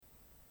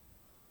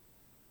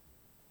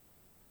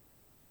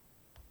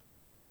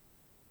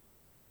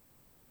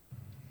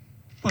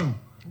Boom.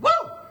 Woo!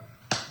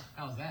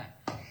 How's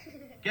that?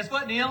 Guess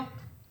what, Neil?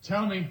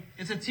 Tell me.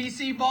 It's a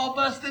TC ball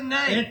busting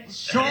night. It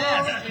sure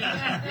is.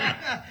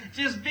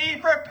 Just be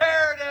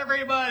prepared,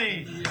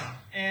 everybody. Yeah.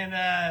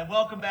 And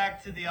welcome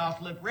back to the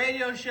Off Lip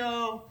Radio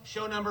Show,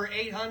 show number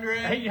 800.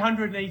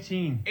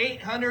 818.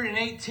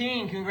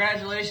 818.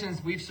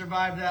 Congratulations. We've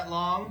survived that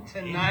long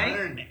tonight.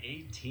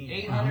 818.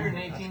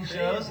 818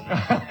 shows.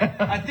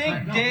 I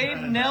think Dave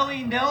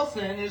Nelly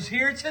Nelson is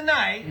here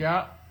tonight.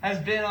 Yeah. Has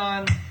been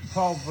on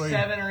Probably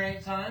 7 or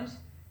 8 times.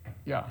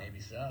 Yeah. Maybe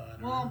so. I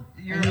don't know. Well,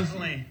 you're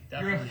Definitely.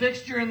 a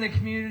fixture in the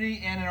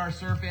community and in our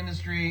surf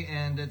industry,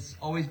 and it's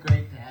always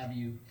great to have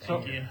you. So,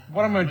 Thank you.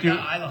 what I'm going to We do.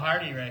 got Isla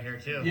Hardy right here,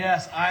 too.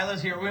 Yes,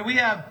 Isla's here.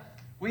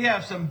 We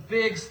have some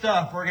big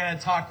stuff we're going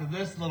to talk to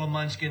this little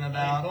munchkin Are you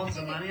about. pulling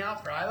some money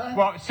out for Isla?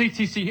 Well,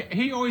 CTC,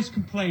 he always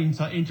complains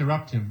I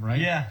interrupt him, right?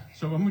 Yeah.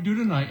 So what I'm going to do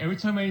tonight, every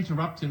time I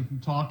interrupt him from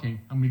talking,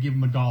 I'm going to give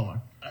him $1.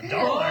 $1?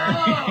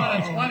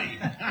 Oh, 20.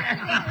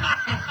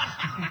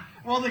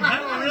 Well, the I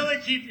will really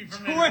keep you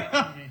from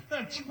interrupting me.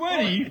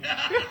 20? you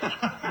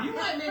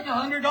might make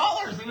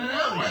 $100 in an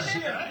hour.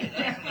 Right,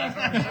 that's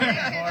what we're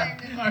saying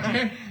for.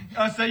 Okay.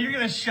 Oh, so you're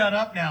going to shut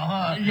up now,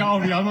 huh? Yeah,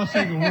 I'm not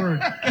saying a word.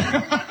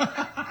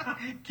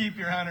 Keep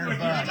your $100.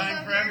 There's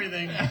time for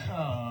everything.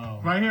 Oh.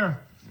 Right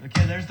here.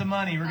 Okay, there's the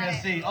money. We're going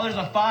to see. Oh, there's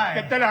a 5.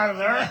 Get that out of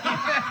there.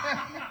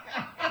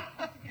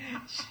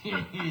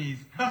 Jeez.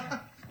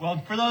 Well,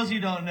 for those who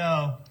don't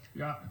know,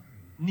 Yeah.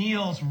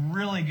 Neil's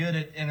really good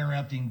at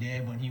interrupting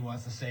Dave when he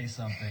wants to say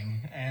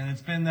something, and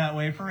it's been that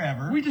way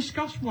forever. We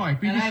discussed why.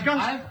 We And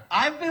discussed.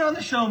 I've been on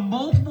the show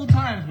multiple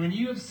times when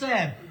you have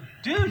said,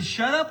 "Dude,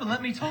 shut up and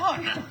let me talk."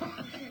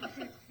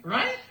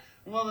 Right?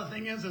 Well, the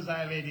thing is I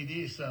have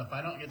ADD, so if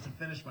I don't get to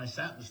finish my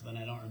sentence, then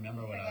I don't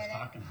remember what I was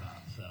talking about.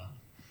 So,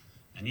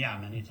 and yeah,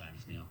 many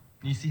times, Neil.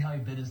 You see how he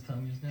bit his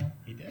tongue just now?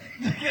 He did.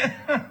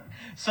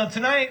 So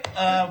tonight,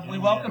 we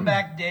welcome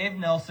back Dave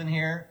Nelson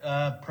here,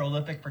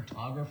 prolific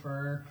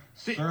photographer,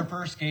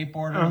 surfer,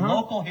 skateboarder,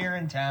 local here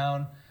in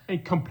town.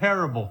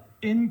 Incomparable.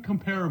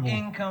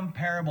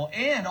 Incomparable.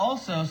 And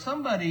also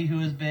somebody who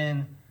has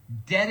been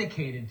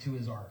dedicated to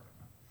his art.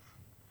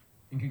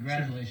 And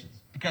congratulations.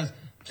 Because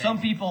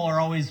some people are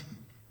always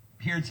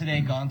here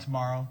today, gone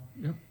tomorrow.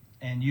 Yep.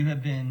 And you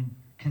have been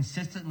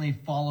consistently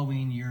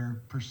following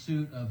your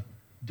pursuit of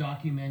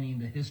documenting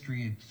the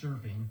history of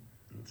surfing.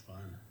 It's fun.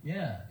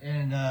 Yeah.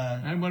 And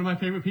And one of my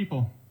favorite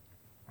people.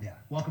 yeah,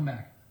 welcome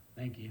back.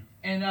 Thank you.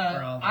 And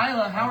all-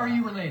 Isla, how are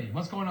you related?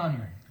 What's going on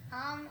here?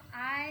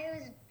 I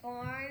was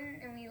born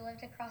and we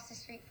lived across the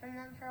street from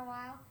them for a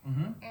while,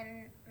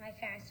 and my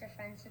parents were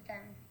friends with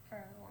them for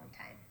a long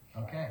time.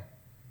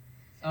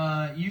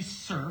 Okay. You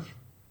surf.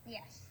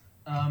 Yes.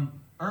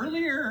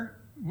 Earlier,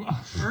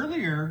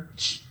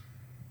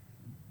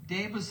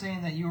 Dave was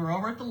saying that you were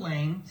over at the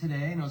lane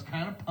today and it was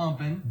kind of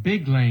pumping,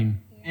 Big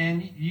lane.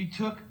 and you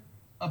took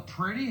a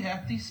pretty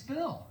hefty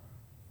spill.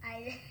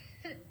 I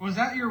Was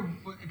that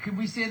could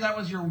we say that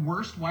was your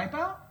worst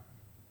wipeout?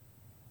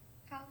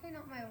 probably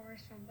not my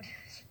worst one, but it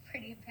was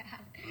pretty bad.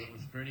 It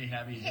was pretty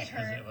heavy It just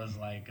because hurt. it was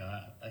like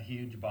a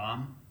huge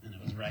bomb, and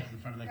it was right in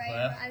front of the Right,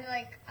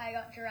 cliff. I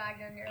got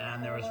dragged under.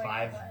 And there was all the way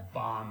 5 to the cliff.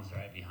 bombs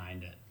right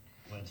behind it,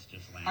 which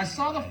just landed. I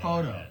saw the right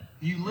photo. overhead.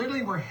 You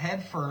literally were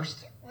head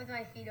first, With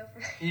my feet over.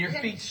 and your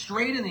feet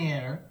straight in the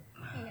air.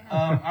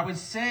 Yeah. I would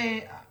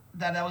say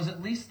that was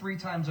at least 3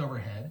 times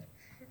overhead,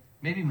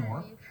 maybe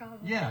more.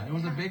 Probably. Yeah, it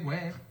was a big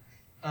wave.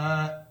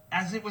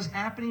 As it was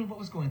happening, what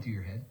was going through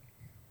your head?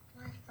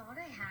 Well, I thought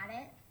I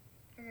had it,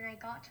 and then I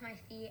got to my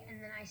feet,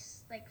 and then I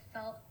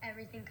felt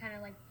everything kind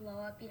of blow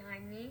up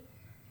behind me,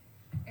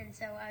 and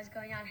so I was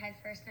going down head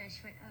first, and I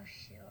just went, oh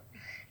shoot,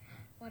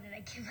 what did I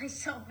get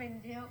myself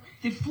into?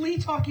 Did Flea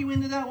talk you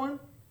into that one?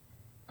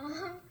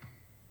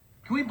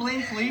 Can we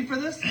blame Flea for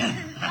this?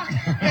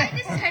 I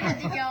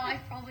decided to go. I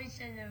probably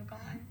shouldn't have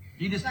gone.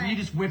 You just But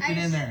whipped I it in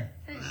just- there.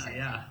 I just-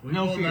 Yeah, we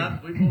No pulled fear.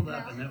 up. We pulled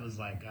up, No. and it was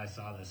like I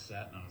saw this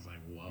set, and I was like,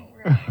 whoa.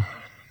 Right.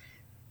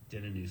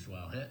 Did a new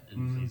swell hit,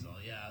 and he's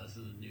all, yeah, this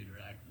is a new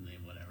direct, and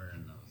then whatever,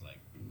 and I was like,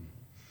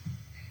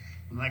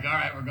 I'm like, all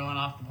right, we're going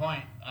off the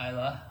point,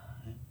 Isla,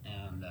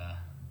 and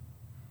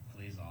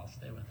please, I'll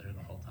stay with her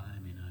the whole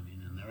time, you know what I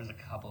mean? And there was a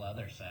couple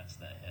other sets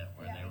that hit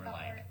where Yeah, they we were got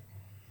like, hurt.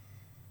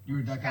 You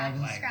were duck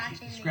diving,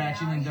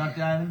 Scratching and duck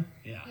diving.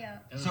 yeah. Yeah.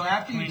 It was So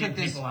after you cleaning took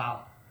this- people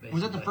out,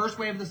 Was it the basically. first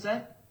wave of the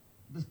set?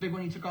 This big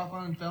one you took off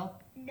on and fell?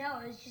 No,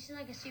 it was just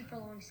a super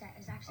long set. It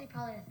was actually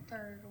probably the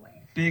 3rd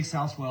wave. Big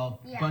south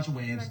swell, Yeah. bunch of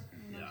waves.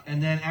 Yeah.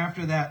 And then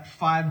after that,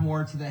 5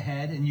 more to the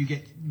head, and you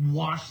get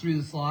washed through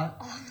the slot.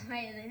 All the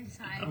way to the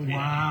inside.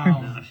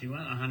 Wow. No, she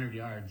went 100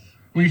 yards.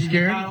 Were you Did you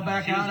scared? paddle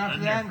back She was out after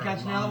under that and for a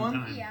catch another long one?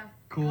 time. Yeah.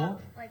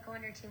 Cool. Like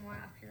 1 or 2 more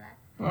after that.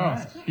 Oh,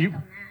 Can't you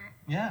have done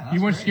that. Yeah. that's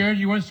you weren't great. scared?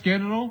 You weren't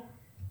scared at all?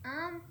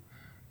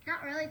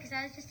 Not really, because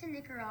I was just in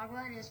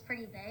Nicaragua and it was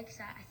pretty big,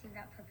 so I think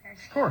that prepared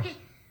me. Of course.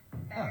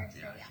 better. Oh, So,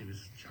 Yeah, she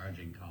was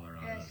charging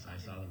Colorado. Yes. I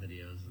saw the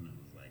videos, and it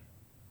was like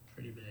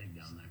pretty big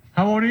down there.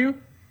 How old are you?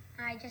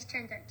 I just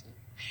turned 13.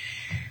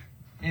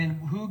 And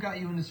who got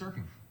you into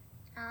surfing?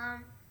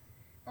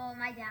 Well,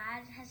 my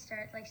dad has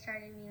started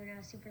me when I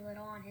was super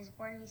little on his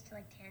board. He used to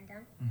like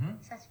tandem,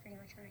 so that's pretty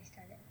much when I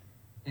started.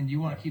 And do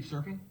you want to keep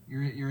surfing?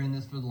 You're in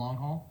this for the long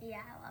haul? Yeah,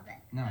 I love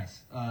it.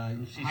 Nice.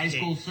 High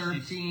school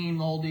surf team,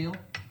 the whole deal?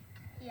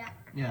 Yeah.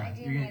 Yeah, I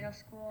do you're gonna- middle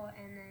school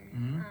and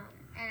then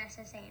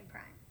NSSA and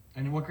Prime.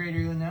 And what grade are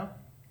you in now?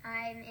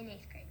 I'm in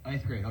 8th grade.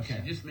 8th grade, She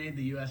okay. just made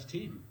the U.S.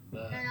 team,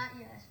 the No, not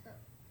US, but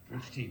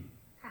which team?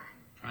 Prime.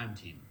 Prime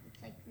team.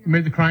 It's like You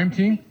made the crime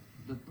team?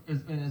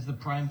 Is the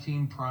prime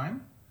team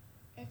prime?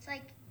 It's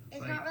like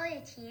it's like- not really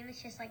a team.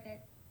 It's just like a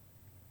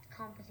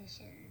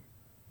competition,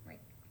 like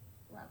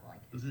level.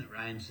 Like Isn't it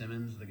Ryan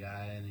Simmons, the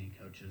guy, and he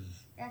coaches?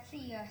 that's the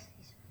USA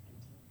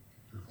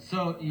surfing team.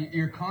 So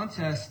your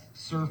contest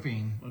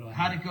surfing, What do I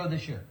how'd it go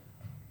this year?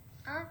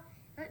 It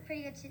went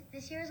pretty good.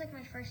 This year was like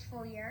my first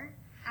full year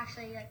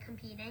actually like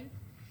competing,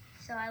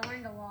 so I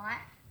learned a lot.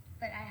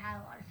 But I had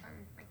a lot of fun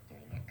like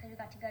doing it because we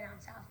got to go down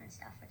south and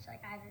stuff, which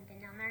like I haven't been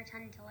down there a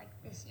ton until like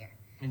this year.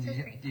 And So do it's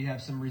you, pretty do you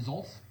have some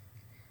results?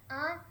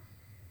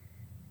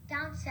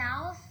 Down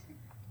south,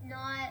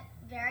 not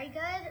very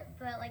good,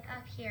 but like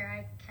up here,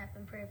 I kept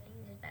improving,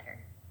 did better.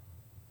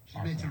 She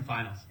made some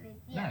finals. I mean,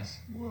 yeah. Nice.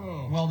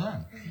 Whoa. Well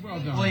done. Well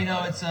done. Well, you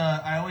know, it's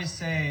I always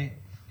say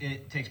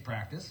it takes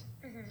practice,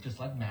 just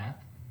like math.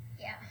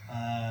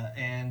 Yeah.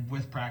 And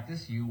with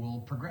practice, you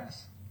will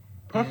progress.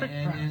 Perfect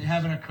And practice.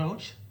 having a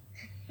coach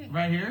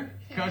right here,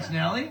 Coach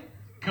Nelly,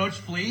 Coach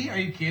Flea, are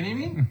you kidding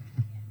me?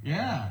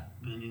 Yeah.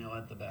 And you know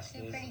what the best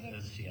She's is? pretty good.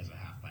 Is she has a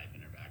half pipe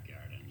in her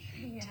backyard and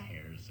she Yeah.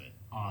 tears it.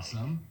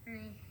 Awesome.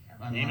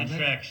 I Name a love it.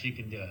 trick, she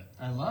can do it.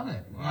 I love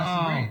it. Well,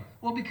 Wow. that's great.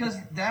 Well, because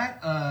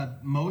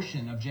that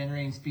motion of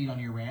generating speed on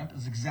your ramp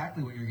is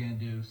exactly what you're going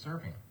to do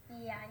surfing.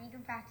 Yeah, and you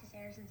can practice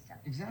airs and stuff.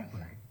 It's Exactly.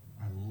 pretty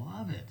I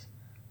love it.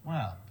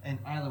 Wow. And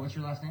Isla, what's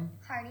your last name?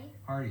 fun. Hardy.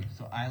 Hardy.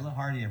 So Isla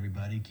Hardy,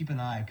 everybody. Keep an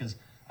eye because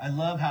I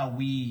love how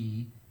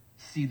we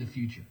see the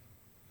future.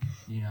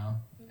 You know?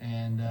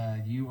 And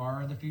you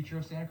are the future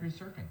of Santa Cruz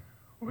surfing.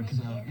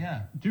 So,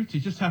 yeah. Duty,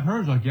 just have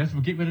hers, I guess.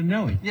 We'll get rid of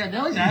Nelly. Yeah,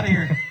 Nelly's out of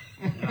here.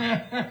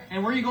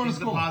 And where are you going She's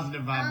to the school?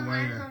 positive vibe I'm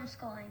warrior.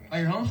 homeschooling this Oh,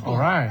 you're year, homeschooling. All but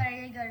right. I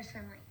did go to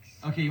Twin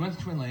Lakes. Okay, you went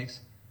to Twin Lakes.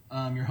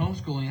 You're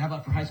homeschooling. How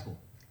about for high school?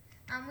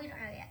 We don't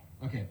know yet.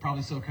 Okay,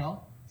 probably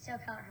SoCal.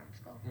 SoCal or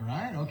homeschool. All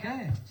right,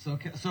 okay. So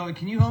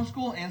can you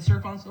homeschool and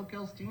surf on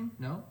SoCal's team?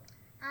 No?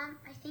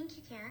 I think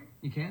you can.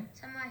 You can?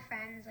 Some of my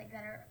friends like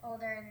that are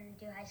older and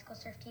do high school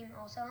surf team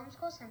also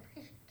homeschool, so I'm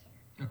pretty sure you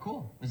can. Oh,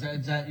 cool. Is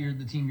that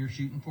the team you're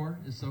shooting for?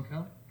 Is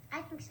SoCal?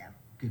 I think so.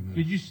 Good move.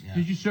 Did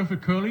you surf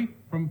with Curly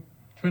from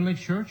Twin Lakes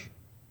Church?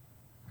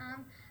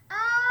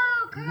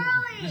 Oh, Curly!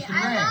 Mr.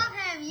 I Craig. love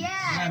him. Yes.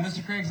 Yeah,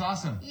 Mr. Craig's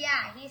awesome. Yeah,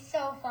 he's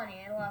so funny.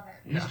 I love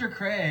him. Mr.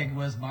 Craig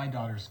was my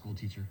daughter's school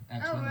teacher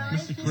at Oh, Twin really?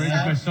 Lakes. Mr. He's Craig is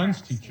so my son's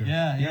impressive. teacher.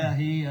 Yeah,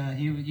 he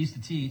used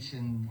to teach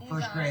in He's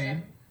first awesome.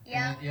 grade.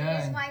 Yeah, Yeah,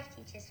 his and- wife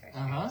teaches first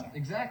Uh-huh, grade too.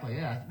 exactly,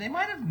 yeah. They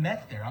might have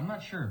met there. I'm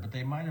not sure, but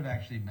they might have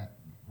actually met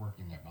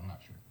working there. I'm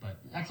not sure. But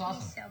that's Yeah,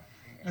 awesome. He's so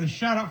And fun. a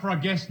shout out for our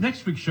guest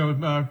next week's show.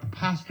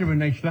 Pastor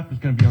Renee Schlepp is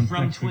going to be on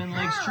From next Twin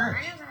week's Lakes Oh, Church.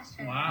 I know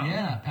Pastor. Wow.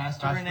 Yeah,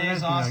 Pastor Pastor Renee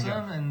is Renee, I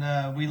awesome,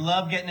 and we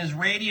love getting his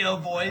radio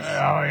voice.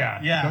 Oh, yeah.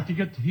 Yeah.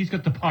 He's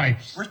got the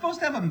pipes. We're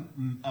supposed to have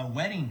a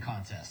wedding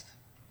contest,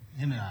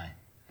 him and I.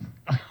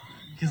 Because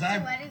It's a I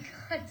wedding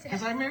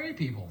contest. marry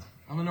people.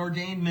 I'm an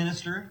ordained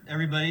minister.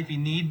 Everybody, if you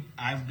need,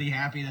 I'd be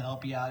happy to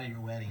help you out at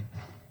your wedding.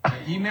 But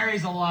he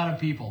marries a lot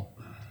of people.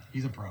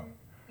 He's a pro.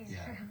 He's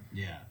Yeah, from-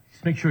 yeah.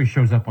 Make sure he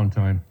shows up on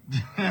time.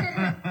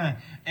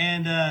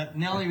 And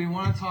Nelly, we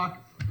want to talk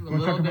a Wanna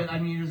little talk bit. about- I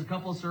mean, there's a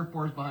couple of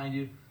surfboards behind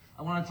you.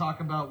 I want to talk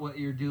about what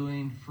you're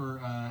doing for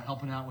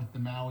helping out with the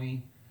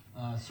Maui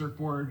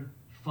surfboard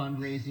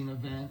fundraising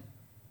event.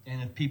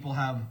 And if people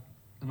have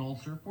an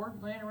old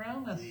surfboard laying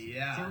around that's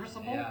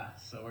serviceable. Yeah.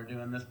 So we're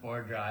doing this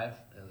board drive.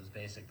 It was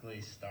basically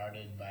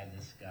started by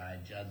this guy,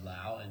 Judd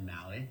Lau in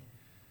Maui.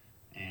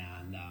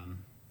 And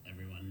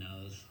everyone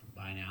knows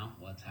by now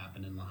what's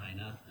happened in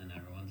Lahaina, and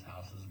everyone's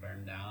houses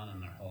burned down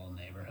and their whole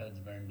neighborhoods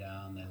burned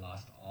down. They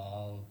lost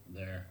all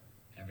their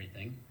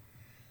everything.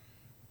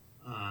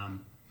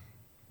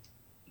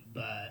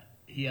 But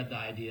he had the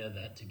idea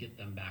that to get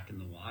them back in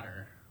the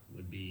water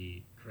would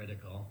be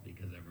critical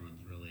because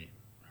everyone's really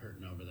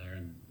hurting over there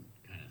and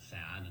kind of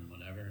sad and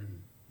whatever,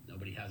 and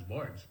nobody has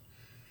boards.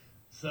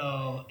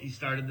 So he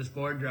started this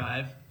board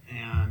drive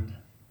and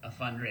a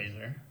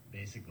fundraiser,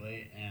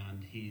 basically,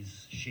 and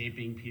he's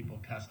shaping people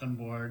custom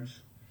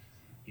boards.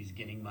 He's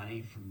getting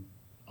money from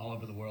all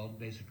over the world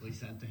basically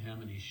sent to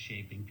him, and he's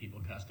shaping people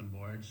custom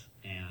boards.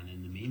 And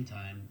in the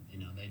meantime, you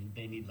know,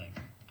 they need like,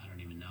 I don't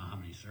even know how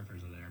many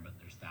surfers are there, but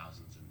there's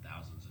thousands and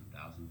thousands and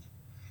thousands.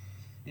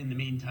 In the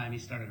meantime, he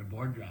started a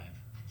board drive.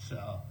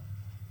 So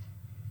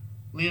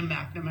Liam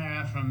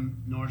McNamara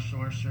from North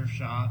Shore Surf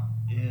Shop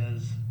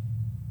is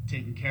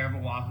taking care of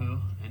Oahu,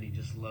 and he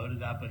just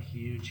loaded up a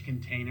huge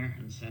container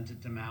and sent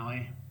it to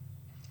Maui.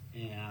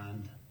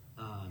 And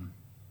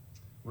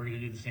we're going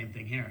to do the same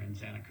thing here in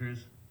Santa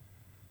Cruz.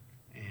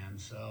 And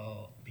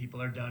so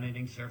people are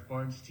donating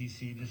surfboards.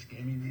 TC just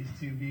gave me these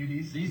two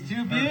beauties. These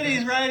two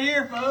beauties right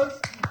here, folks.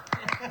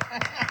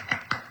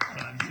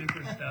 So I'm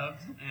super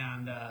stoked.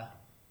 And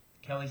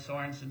Kelly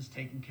Sorensen's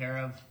taking care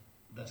of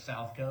the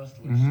South Coast,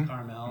 which is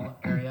Carmel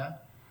area.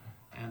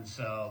 And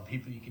so you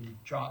can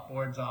drop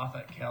boards off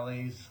at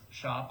Kelly's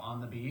shop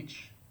on the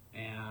beach.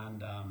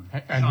 And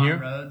And Sean here?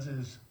 Rhodes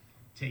is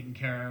taking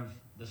care of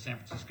the San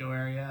Francisco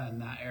area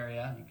and that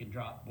area. You can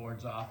drop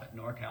boards off at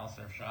NorCal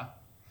Surf Shop.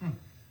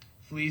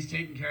 Flea's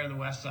taking care of the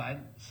west side.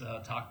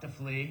 So talk to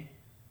Flea,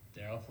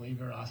 Daryl Flea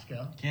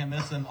Verosco. Can't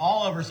miss them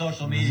all over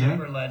social media.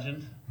 Super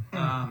legend.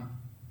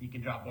 You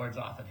can drop boards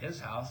off at his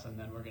house, and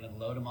then we're going to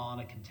load them all in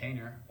a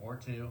container or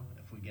two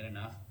if we get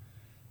enough,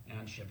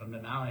 and ship them to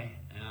Maui.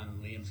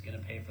 And Liam's going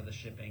to pay for the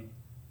shipping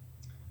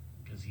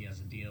because he has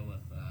a deal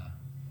with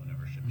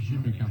whatever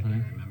shipping company. I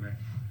can't remember.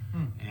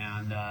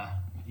 And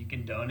you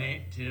can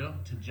donate too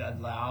to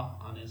Judd Lau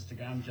on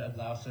Instagram, Judd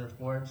Lau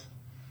Surfboards.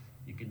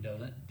 You can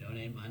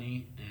donate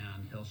money,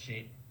 and he'll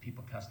shape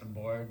people custom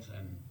boards,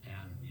 and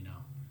you know,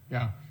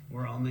 Yeah.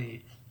 we're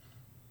only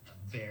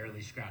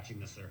barely scratching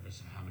the surface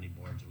of how many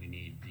boards we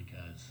need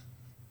because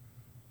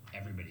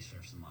everybody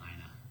surfs in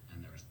Lahaina,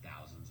 and there was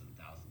thousands and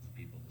thousands of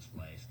people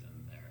displaced,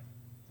 and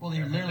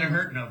they're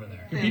hurting over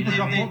there.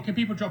 Can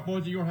people drop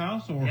boards at your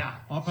house or? Yeah,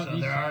 off at so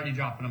these- they're already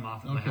dropping them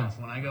off at my Okay. house.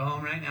 When I go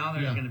home right now,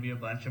 there's Yeah. going to be a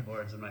bunch of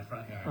boards in my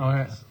front yard. Oh,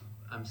 yeah.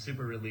 I'm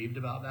super relieved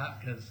about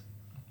that because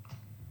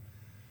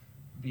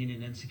being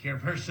an insecure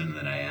person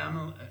that I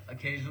am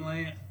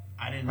occasionally,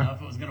 I didn't know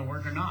if it was going to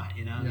work or not,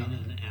 you know what I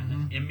mean?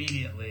 And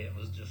immediately it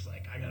was just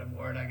like, I got a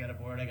board, I got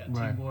two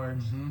Right.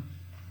 boards.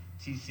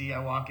 TC, I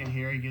walk in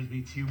here, he gives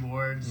me 2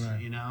 boards, Right.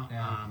 you know?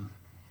 Yeah.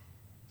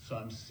 So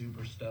I'm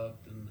super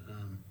stoked.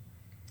 And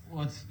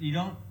Well, you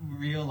don't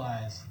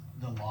realize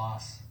the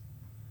loss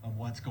of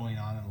what's going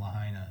on in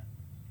Lahaina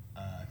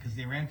because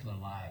they ran for their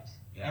lives.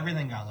 Yeah.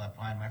 Everything got left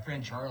behind. My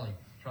friend Charlie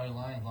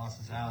Lyons lost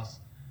his house,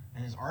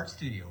 and his art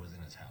studio was in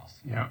his house.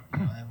 Yeah. You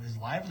know, that was his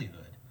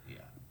livelihood. yeah.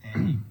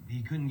 And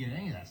he couldn't get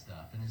any of that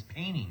stuff. And his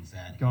paintings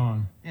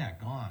Gone.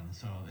 gone.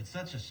 So it's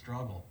such a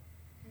struggle.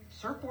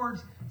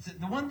 Surfboards,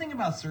 the one thing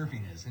about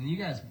surfing is, and you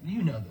guys,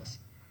 you know this,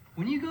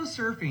 when you go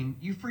surfing,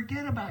 you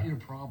forget about your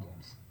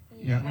problems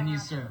Yeah. when you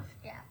surf.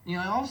 Yeah. You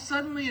know, all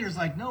suddenly there's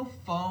like no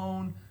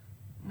phone,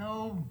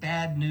 no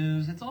bad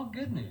news. It's all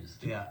good news.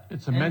 Yeah.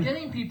 It's a And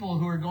getting people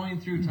who are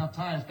going through tough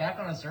times back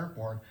on a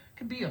surfboard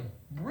could be a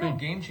real Big-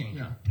 game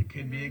changer. Yeah. It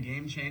could be a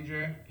game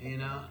changer, you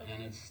know,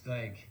 and it's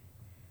like,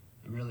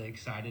 I'm really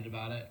excited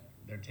about it.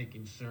 They're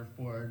taking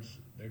surfboards,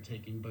 they're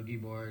taking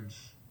boogie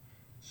boards,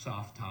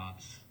 soft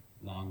tops,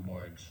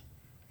 longboards,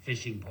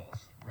 fishing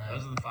poles. Right.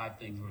 Those are the 5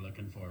 things we're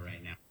looking for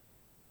right now.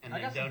 And I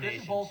then got some donations.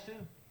 fishing poles too.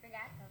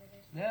 Forgot about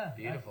it. Yeah.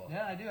 Beautiful.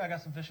 Yeah, I do. I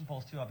got some fishing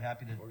poles too. I'm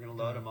happy to. We're gonna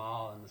load them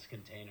all in this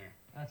container,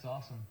 That's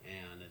awesome.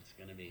 and it's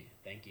gonna be.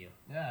 Thank you.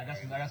 Yeah,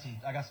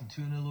 I got some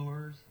tuna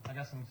lures. I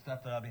got some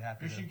stuff that I'll be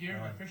happy Fishing to. gear?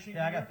 throw in. Fishing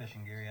Yeah, I gear? got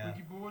fishing gear. Yeah.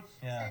 Wiki boards?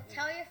 Yeah. So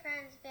tell your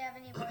friends if they have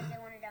any boards they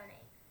want to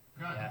donate.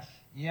 Yes.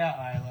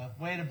 Yeah, Isla.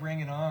 Way to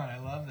bring it on. I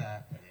love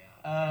that.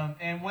 Yeah.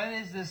 And when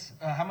is this?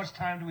 How much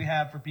time do we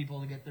have for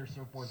people to get their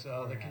surfboards?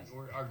 So organized?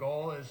 our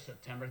goal is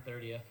September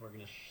 30th. We're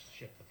gonna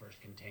ship the first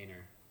container.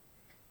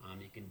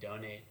 You can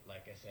donate,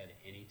 like I said,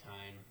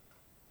 anytime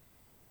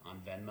on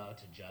Venmo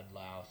to Judd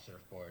Lau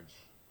Surfboards.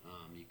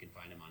 You can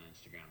find him on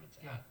Instagram. It's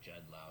at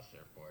Judd Lau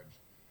Surfboards.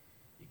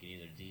 You can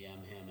either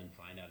DM him and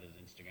find out his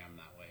Instagram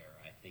that way, or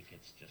I think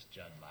it's just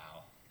Judd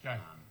Lau.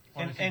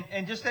 Okay.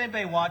 And just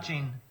anybody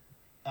watching,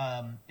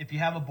 if you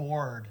have a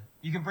board,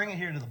 you can bring it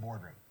here to the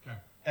boardroom Okay.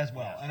 as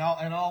well. Yes.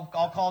 And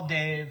I'll call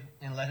Dave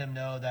and let him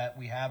know that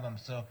we have them.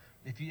 So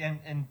if you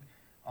and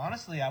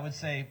honestly, I would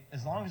say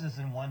as long as it's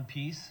in one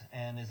piece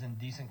and is in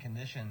decent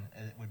condition,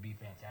 it would be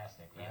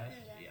fantastic, right?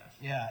 Yes.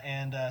 Yeah,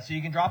 and so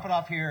you can drop it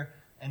off here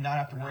and not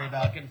have to worry Not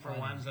about looking for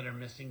ones that are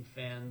missing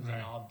fins Right.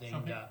 and all dinged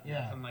Something- up.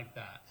 Yeah. Nothing like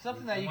that.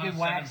 something that We you wanna can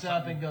send wax them up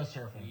something- and go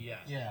surfing.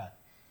 Yes. Yeah.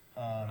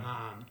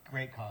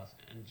 Great cause.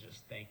 And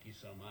just thank you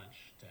so much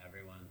to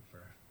everyone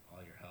for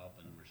all your help,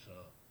 and we're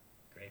so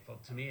grateful.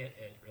 To me,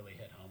 it really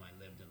hit home. I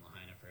lived in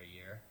Lahaina for a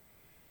year.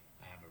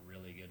 I have a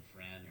really good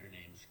friend. Her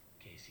name's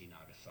Casey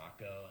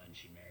Nagasako, and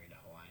she married a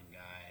Hawaiian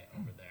guy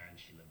over there, and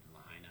she lived in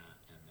Lahaina,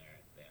 and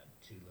they had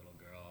 2 little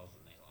girls,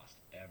 and they lost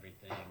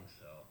everything.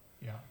 So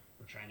Yeah.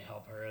 we're trying to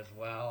help her as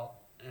well.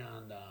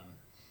 And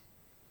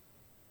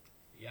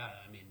yeah,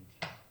 I mean,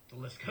 the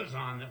list goes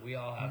on that we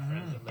all have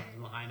friends that lived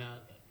in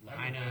Lahaina.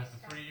 Lahaina,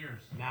 for 3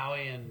 years.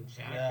 Maui, and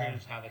Santa Yeah.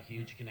 Cruz have a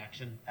huge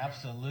connection.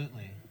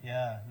 Absolutely.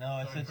 Yeah. No,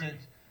 it's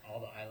All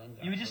the islands.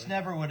 you just actually.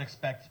 never would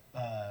expect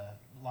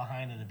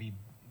Lahaina to be,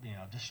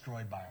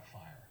 destroyed by a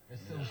fire.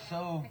 It was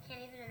so. I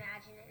can't even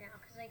imagine it now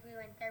because like we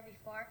went there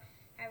before,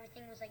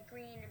 everything was like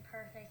green and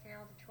perfect, and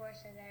all the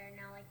tourists are there. And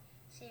now like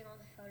seeing all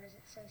the photos,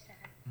 it's so sad.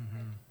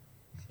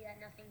 Like, see that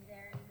nothing's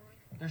there anymore.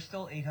 There's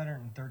still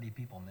 830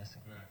 people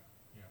missing. Right.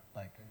 Yeah.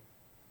 Like,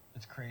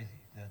 it's crazy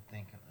to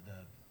think of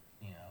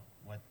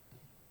what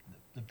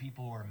the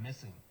people who are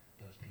missing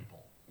those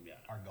people Yeah.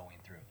 are going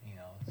through.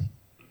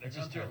 They're It's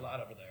going just through a terrible. lot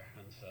over there,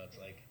 and so it's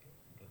like,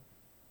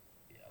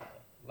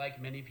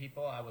 like many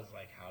people, I was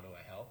like, how do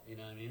I help? You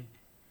know what I mean?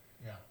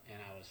 Yeah. And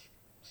I was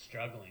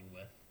struggling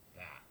with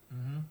that.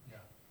 Mm-hmm. Yeah.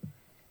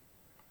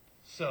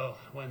 So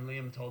when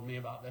Liam told me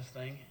about this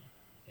thing,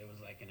 it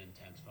was like an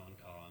intense phone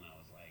call, and I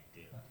was like,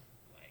 dude,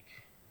 like,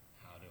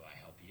 how do I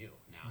help you?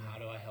 Now, how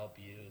do I help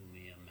you,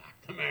 Liam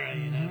McNamara?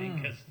 You know what I mean?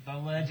 Because The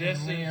legend,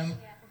 Liam.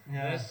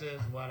 this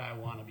is what I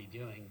want to be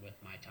doing with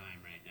my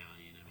time right now.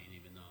 You know what I mean?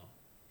 Even though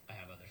I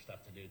have other stuff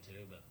to do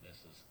too, but this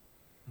is.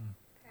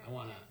 I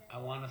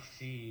want to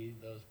see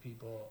those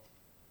people.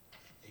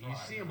 You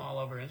see them all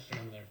over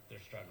Instagram.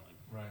 They're struggling.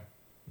 Right.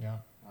 Yeah.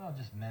 Well,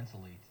 just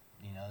mentally,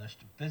 you know, there's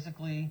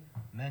physically,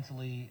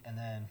 mentally, and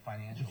then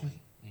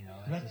financially. You know,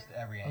 it's just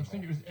every I angle. was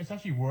thinking it's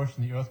actually worse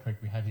than the earthquake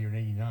we had here in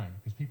 '89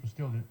 because people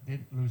still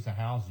didn't lose their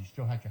houses. You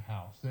still had your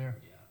house there.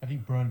 Yeah. I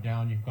think burned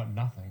down. You've got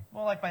nothing.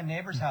 Well, like my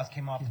neighbor's house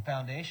came off the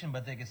foundation,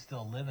 but they could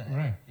still live in it.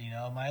 Right. You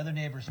know, my other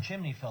neighbor's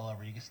chimney fell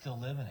over. You could still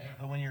live in it. Yeah.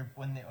 But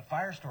when the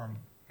firestorm,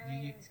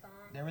 Everything's gone.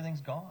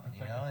 everything's gone. It's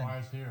You like know, the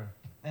fires here.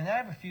 and I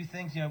have a few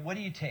things. You know, what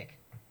do you take?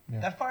 Yeah.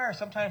 That fire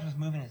sometimes was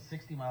moving at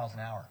 60 miles an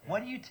hour.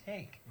 What do you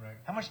take? Right.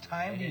 How much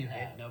time do you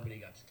have? Nobody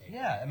got to take it.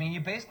 Yeah, I mean, you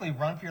basically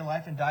run for your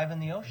life and dive in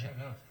the ocean.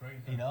 Yeah, no, it's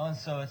crazy. You know, and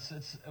so it's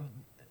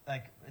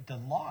like the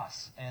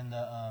loss and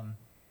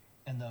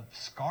the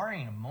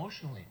scarring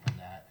emotionally from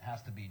that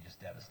has to be just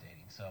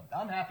devastating. So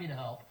I'm happy to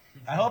help.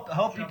 I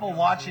hope people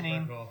watching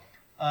him.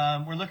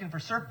 We're looking for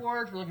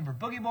surfboards. We're looking for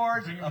boogie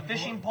boards, a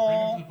fishing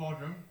pole. Bring them to the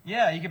boardroom.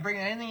 Yeah, you can bring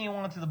anything you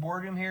want to the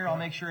boardroom here. I'll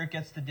make sure it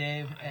gets to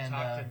Dave. I And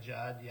talked to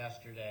Judd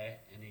yesterday,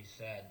 and he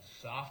said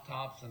soft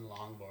tops and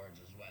longboards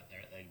is what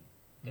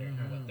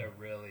what they're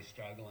really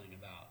struggling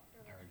about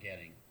or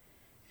getting.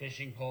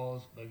 Fishing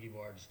poles, boogie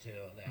boards too.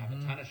 They have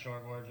a ton of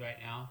short boards right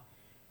now,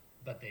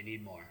 but they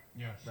need more.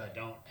 Yes. So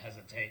don't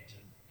hesitate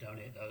to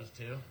donate those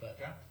too. But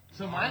Yeah.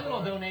 so my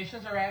little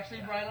donations are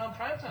actually right on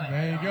prime time.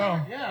 There you go.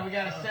 Yeah, we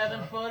got a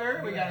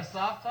 7-footer. We got a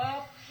soft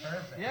top.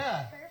 perfect.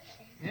 Yeah, Perfect.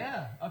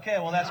 yeah. Okay,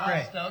 well that's I'm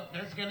great. stoked.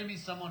 There's going to be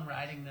someone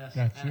riding this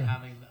That's and true.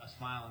 having a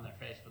smile on their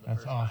face for the That's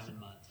first time awesome. in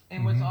months.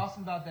 And what's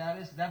awesome about that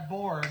is that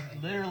board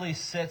literally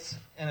sits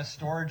in a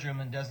storage room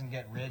and doesn't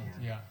get ridden.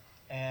 Yeah.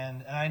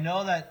 And I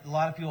know that a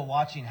lot of people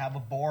watching have a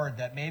board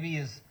that maybe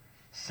is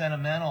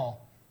sentimental,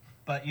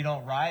 but you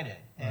don't ride it.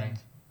 And Right.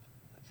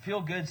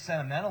 feel good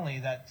sentimentally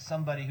that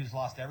somebody who's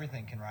lost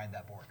everything can ride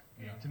that board.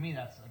 Yeah. To me,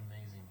 that's an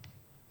amazing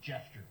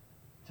gesture.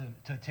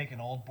 To take an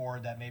old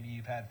board that maybe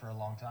you've had for a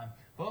long time.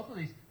 Both of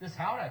these, this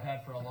Howard I've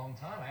had for a long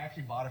time. I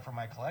actually bought it for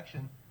my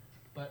collection,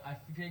 but I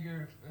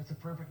figure it's a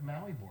perfect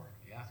Maui board.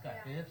 Yeah. It's got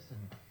Yeah. hips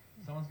and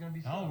someone's going to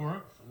be That'll stoked.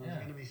 work. Someone's Yeah.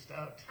 going to be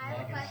stoked. I have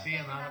a I can question see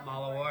him out at about the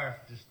Mala board. Wharf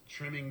just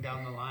trimming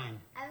down the line.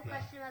 I have a Yeah.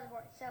 question about the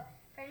board. So,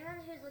 for anyone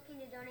who's looking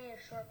to donate a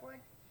shortboard,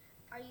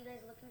 are you guys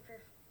looking to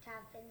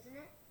have fins in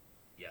it?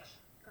 Yes.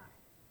 Got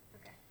it.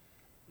 Okay.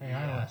 Hey,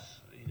 Isla. Yes.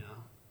 You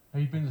know.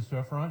 Have you been to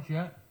Surf Ranch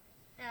yet?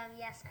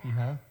 Yes, I You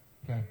have. have?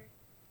 Okay.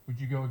 Would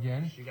you go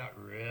again? She got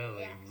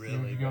really, Yes. really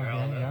Did you go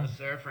barreled again? at Yeah. the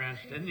surf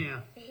ranch, didn't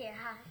you? Yeah.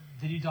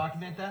 Did you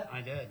document that?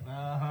 I did.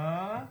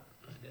 Uh-huh. I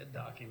did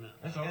document.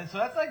 So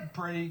that's like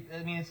pretty,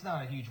 I mean, it's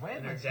not a huge wave,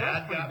 And but her it's still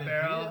dad pretty got big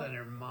barreled, deal. and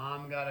her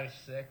mom got a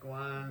sick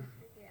one.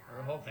 Yeah.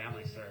 Her whole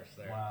family surfs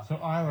there. Wow. So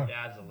Her Isla,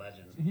 dad's a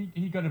legend.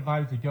 he got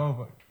invited to go,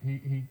 but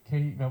he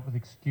came up with an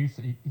excuse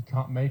that he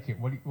can't make it.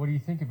 What do you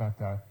think about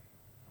that?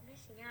 You're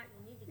missing out.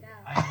 You need to go.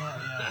 I know,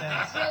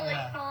 yeah, It's thanks. really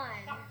Yeah. fun.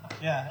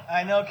 Yeah,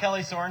 I know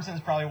Kelly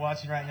Sorensen's probably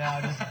watching right now,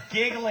 just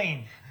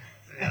giggling.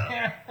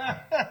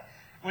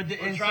 With the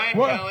We're ins- trying,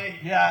 What? Kelly.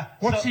 Yeah.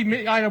 What's so-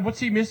 Isla, what's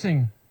he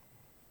missing?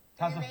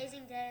 How's An the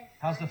amazing day.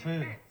 how's the for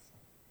food? friends.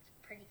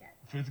 It's pretty good.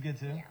 food's good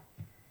too? Yeah.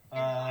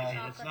 I mean,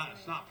 Uh,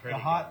 it's not pretty.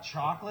 The hot good.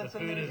 chocolate's The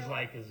food is amazing?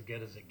 like as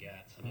good as it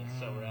gets, and it's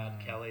so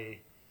rad.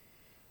 Kelly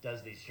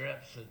does these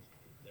trips.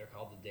 They're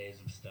called the Days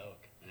of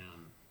Stoke,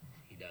 and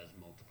he does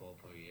multiple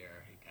per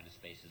year. He kind of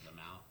spaces them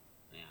out,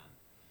 and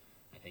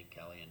I think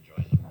Kelly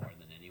enjoys it more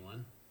than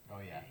anyone. oh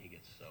yeah. He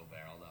gets so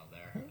barreled out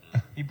there.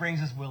 And He brings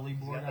his willy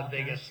he's board got the out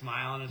biggest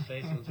smile on his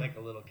face. Looks like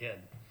a little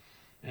kid.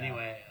 Yeah.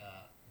 Anyway,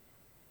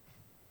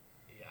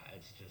 yeah,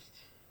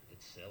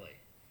 it's silly.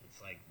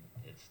 It's like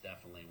it's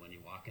definitely when you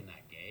walk in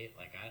that gate,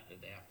 like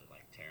they have to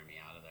like tear me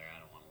out of there. I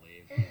don't want to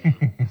leave.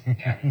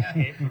 You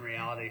escape from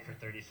reality for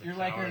 36 there. You're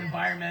like hours. an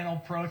environmental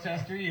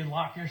protester. You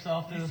lock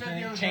yourself to You the said the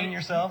thing, other chain day-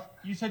 yourself.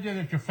 You said that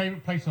it's your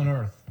favorite place on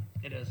earth.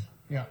 It is.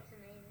 Yeah. It's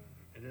amazing.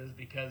 It is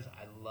because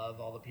I love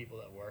all the people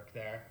that work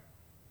there.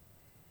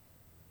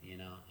 You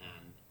know,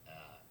 and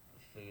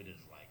food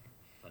is like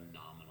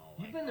phenomenal.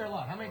 You've been there a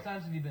lot. How many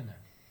times have you been there?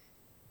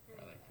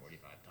 Like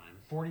 45 times.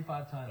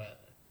 45 times.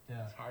 But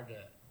Yeah. it's hard to.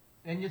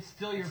 And it's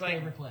still your It's like-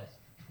 favorite place.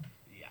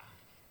 Yeah.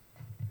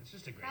 It's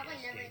just a great Probably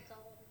never escape. gets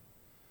old.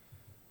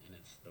 And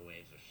the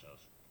waves are so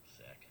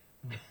sick.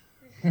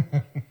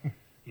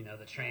 You know,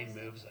 the train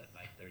moves at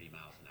like 30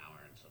 miles an hour,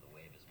 and so the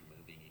wave is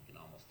moving. You can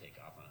almost take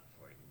off on it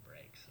before it even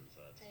breaks, and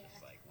so it's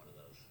just Yeah. like one of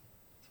those.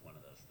 It's one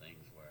of those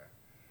things where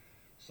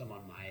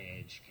someone my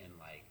age can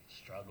like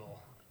struggle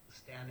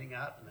standing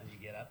up, and then you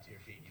get up to your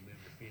feet and you move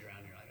your feet around.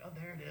 And you're like, oh,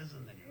 there it is,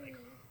 and then you're like,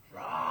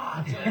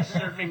 rah, you're like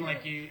surfing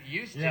like you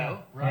used to.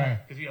 Right.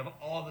 Because you have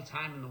all the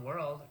time in the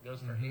world. It goes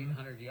for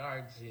 800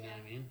 yards. You know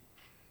what I mean?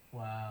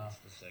 Wow. It's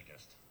the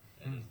sickest.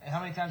 It is. And how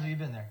many times have you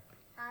been there?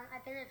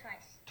 I've been there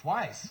twice.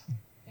 Twice.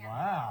 Yeah.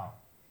 Wow.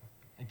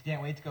 And you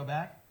can't wait to go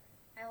back?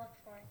 I look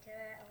forward to it.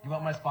 You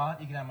want my spot?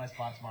 You can have my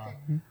spot tomorrow.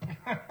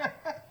 Are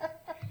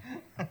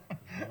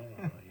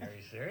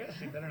you serious?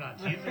 You better not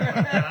tease her like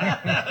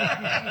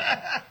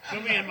that.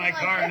 She'll be in my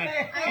car.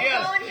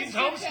 She's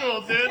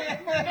homeschooled, dude.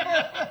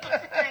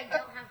 I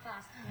don't have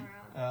class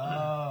tomorrow.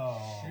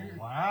 Oh,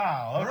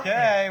 wow.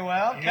 Okay,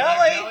 well, You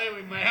Kelly. got Kelly,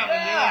 we might have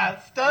a new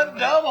one. Stunt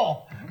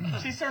double.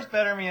 She surfs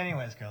better than me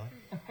anyways, Kelly.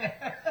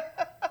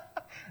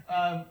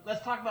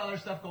 Let's talk about other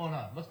stuff going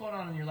on. What's going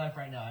on in your life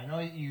right now? I know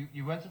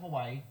you went to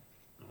Hawaii.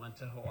 I went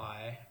to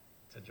Hawaii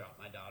to drop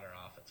my daughter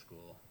off at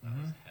school. That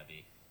was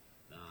heavy.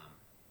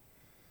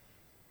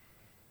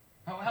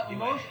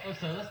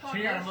 So let's talk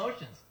Tears? about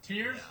emotions.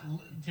 Tears?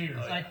 Tears.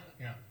 Oh, yeah. Like,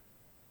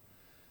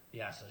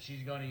 Yeah, so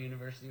she's going to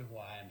University of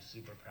Hawaii. I'm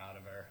super proud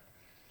of her.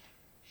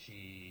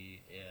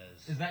 She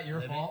is. is that your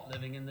fault?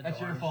 Living in the That's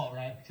dorms. your fault,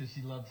 right? Because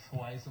she loves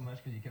Hawaii so much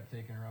because you kept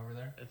taking her over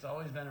there. It's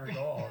always been her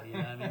goal, you know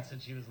what I mean?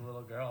 Since she was a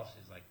little girl,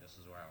 she's like, this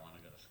is where I want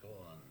to go to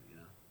school.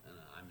 And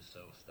I'm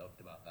so stoked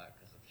about that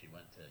because if she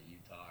went to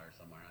Utah or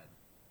somewhere, I'd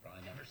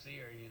probably never see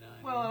her, you know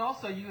what I Well, mean? and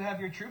also you have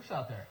your troops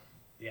out there.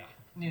 Yeah.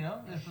 You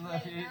know,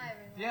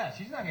 Yeah,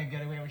 she's not gonna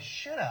get away with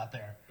shit out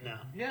there. No.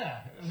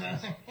 Yeah,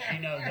 She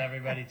knows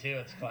everybody too.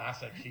 It's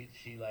classic.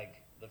 She like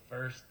the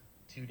first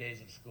 2 days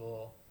of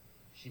school,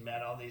 she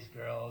met all these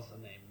girls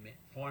and they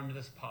formed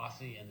this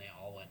posse and they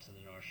all went to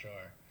the North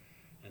Shore,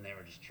 and they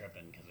were just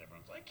tripping because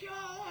everyone's like, yo,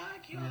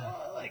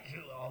 like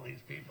all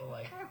these people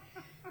like,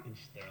 and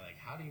they're like,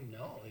 how do you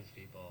know all these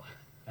people?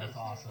 That's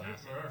awesome.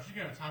 She's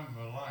got a time of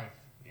her life.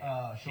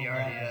 She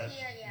already is.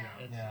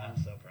 Yeah. I'm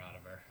so proud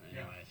of her.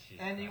 Anyway, she's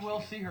And you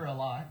will see her a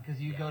lot because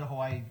you go to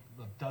Hawaii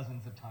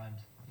dozens of times,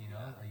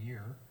 a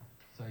year.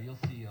 So you'll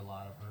see a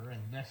lot of her.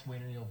 And next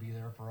winter you'll be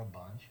there for a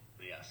bunch.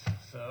 Yes.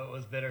 So it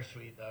was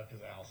bittersweet though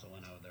because I also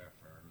went over there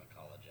for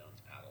McCullough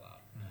Jones paddle out,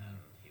 and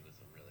he was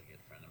a really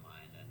good friend of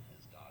mine, and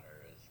his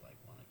daughter is like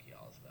one of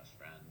Kiala's best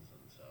friends,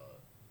 and so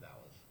that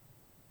was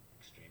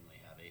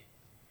extremely heavy.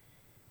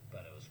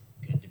 But it was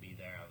good to be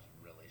there. I was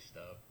really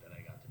stoked that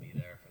I got to be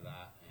there for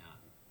that, and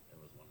it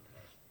was one of the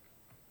most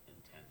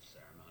intense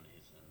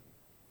ceremonies and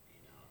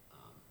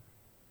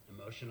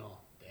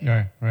emotional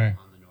day Right.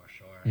 on the North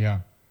Shore. Yeah.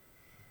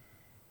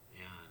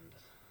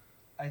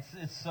 And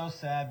It's so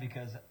sad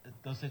because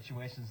those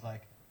situations,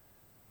 like,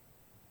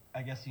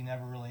 I guess you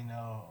never really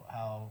know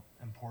how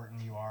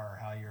important you are or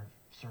how your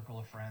circle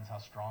of friends, how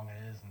strong it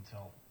is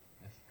until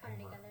it's Come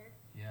over. together.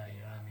 Yeah,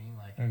 you know what I mean?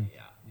 Like, And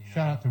yeah.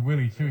 shout out to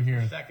Willie too It's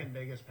here. the second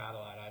biggest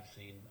paddle out I've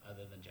seen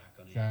other than Jack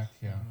O'Neill's. Jack,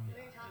 yeah.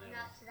 We were talking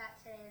about that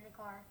today in the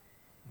car.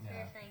 We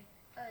were saying,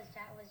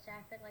 was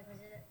Jack big? Like, was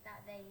it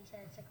that big? He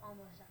said it's like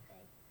almost that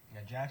big. Yeah,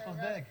 Jax was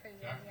That big. pretty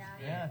big,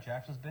 yeah. Yeah,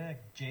 Jax was big.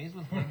 Jay's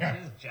was big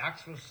too.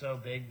 Jack's was so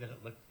big that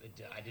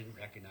I didn't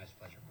recognize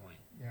Pleasure Point.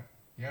 Yeah.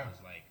 It Yeah. was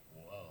like,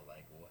 whoa,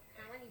 like what?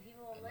 How many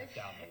people I live looked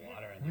out in the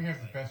water and We there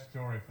have was the like, best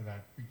story for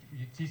that.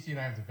 TC and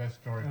I have the best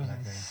story It for was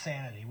that day.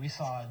 insanity. We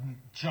saw a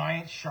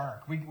giant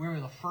shark. We were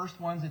the first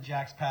ones at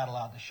Jack's paddle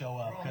out to show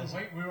up because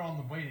We were on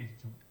the way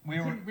to.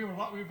 We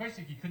We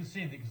basically couldn't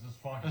see anything because it was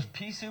it foggy. was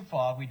pea soup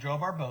fog. We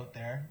drove our boat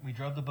there. We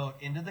drove the boat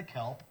into the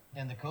kelp,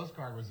 and the Coast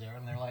Guard was there,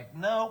 and they're like,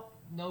 no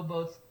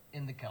boats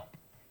in the kelp.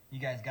 You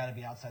guys got to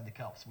be outside the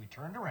kelp. So we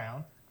turned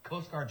around.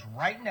 Coast Guard's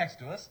right next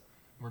to us.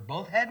 We're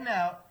both heading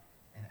out,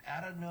 and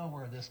out of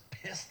nowhere, this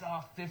pissed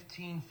off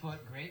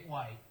 15-foot great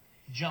white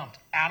jumped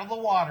out of the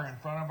water in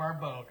front of our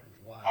boat,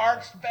 Wow.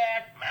 arched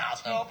back,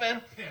 mouth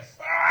open, Pissed.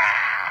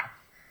 ah!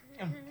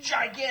 A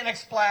gigantic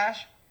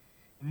splash.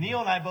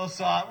 Neil and I both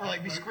saw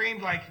it. We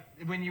screamed like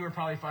when you were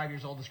probably 5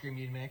 years old, the scream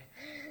you'd make.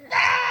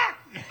 Ah!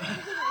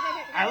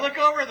 I look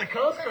over at the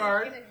Coast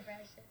Guard,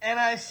 and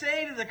I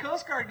say to the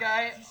Coast Guard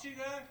guy, Did you see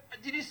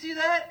that? did you see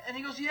that? And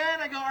he goes, yeah.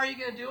 And I go, are you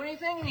going to do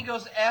anything? And he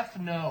goes, F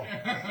no.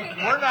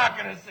 We're not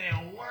going to say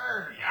a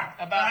word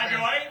about this.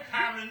 I ain't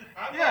paddling.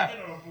 I'm Yeah. not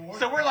getting overboard.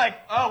 So we're like,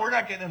 oh, we're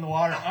not getting in the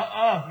water.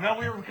 No,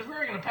 because we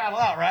were going to paddle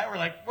out, right? We're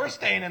like, we're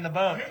staying in the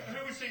boat.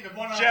 Who was seeing the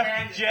one on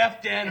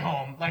Jeff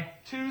Denholm,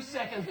 like 2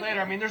 seconds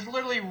later, I mean, there's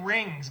literally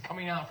rings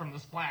coming out from the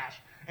splash.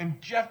 And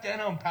Jeff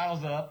Denholm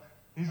paddles up.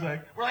 He's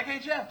like, we're like, hey,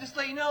 Jeff, just to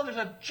let you know, there's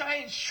a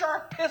giant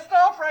shark pissed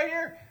off right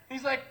here.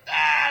 He's like,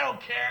 I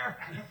don't care.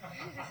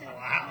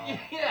 wow.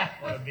 Yeah.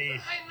 What a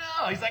beast. I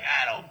know. He's like,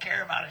 I don't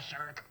care about a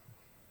shark.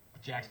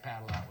 Jack's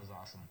paddle out was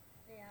awesome.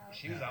 Yeah.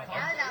 She was out I was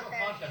there. out there.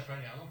 contest right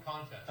now. A little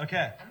contest.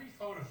 Okay. How many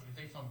photos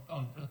do you think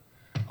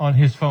on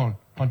his phone,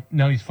 on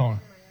Nelly's phone?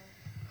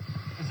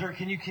 Is there?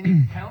 Can you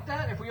count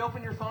that? If we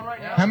open your phone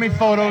right now. How many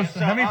photos? Okay,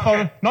 so, how many okay.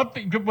 photos? Not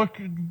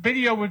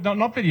video.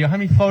 Not video. How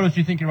many photos do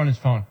you think are on his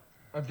phone?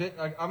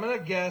 I'm gonna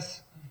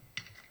guess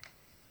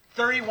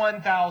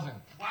 31,000.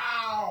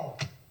 Wow.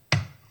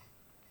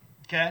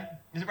 Okay.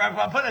 Is it right?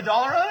 I'm putting $1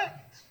 on it.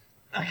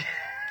 Okay.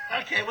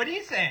 Okay. What are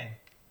you saying?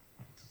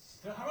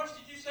 How much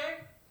did you say?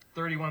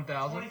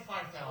 31,000.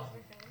 25,000.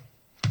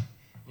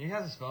 He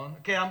has his phone.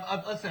 Okay.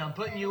 Listen. I'm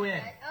putting you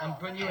in. I'm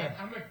putting you in.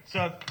 How many?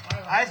 So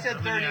I said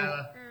How many, 30.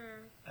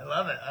 I I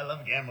love it. I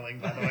love gambling,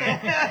 by the way.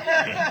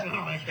 It's one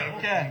of my favorite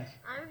Okay. things.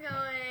 I'm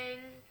going.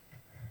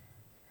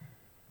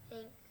 I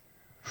think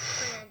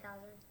 29,000.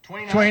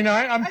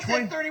 29? I'm I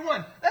 20. said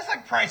 31. That's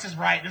like Price is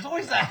Right. There's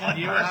always that one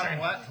You person. have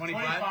what?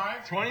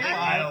 25?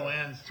 25. Neil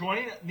wins.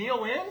 20.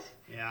 Neil wins?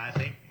 Yeah, I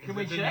think. Can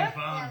we it's a check?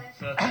 new phone. Yeah,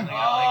 So it's only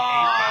got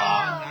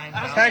like 8,000,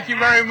 9,000. Thank you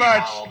very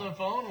much. How old the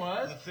phone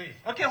was? Let's see.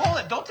 Okay, hold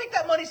it. Don't take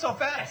that money so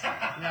fast.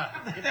 Yeah.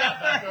 Get that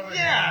back over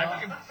Yeah.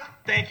 here.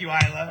 Thank you,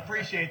 Isla.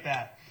 Appreciate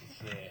that.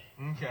 Let's see.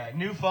 Okay.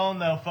 New phone,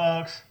 though,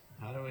 folks.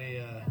 How do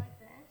we, Like this?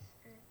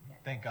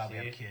 Thank God we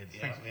see? have kids.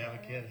 Yeah, we have a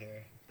kid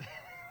here.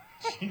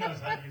 She knows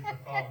how to use the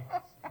phone.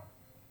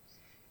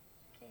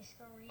 Okay,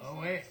 score recent. Oh,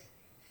 wait.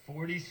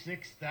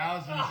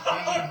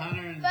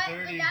 46,730. But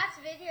that's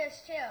videos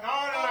too.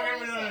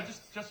 No,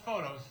 just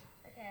photos.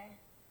 Okay.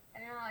 I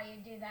don't know how you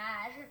do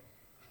that.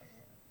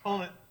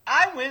 Hold it.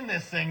 I win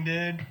this thing,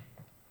 dude.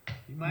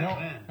 You might No,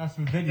 win. that's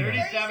for video.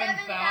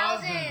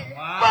 37,000. 37,000.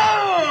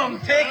 Wow. Boom!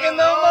 Taking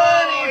the Oh,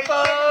 money,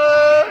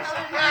 folks.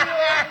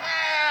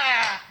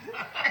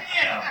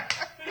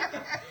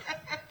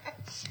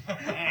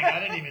 Dang, I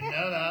didn't even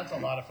know that. That's a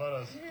lot of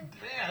photos. Man,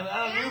 a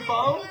And new a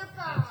phone? New phone.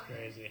 That's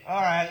crazy.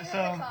 All right, He's a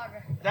so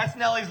photographer. that's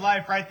Nelly's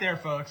life right there,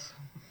 folks.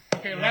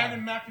 Okay,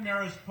 Landon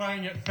McNamara is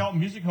playing at Felton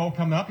Music Hall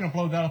coming up. You know,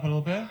 blow that up a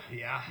little bit.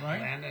 Yeah, Right?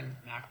 Landon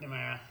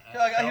McNamara.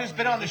 feel like he's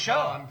been on the show.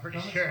 I'm pretty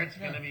sure it's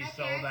going to be My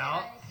sold parents are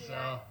out. going to see So,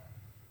 that.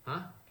 huh?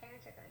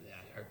 Parents are going to Yeah,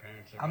 see her it.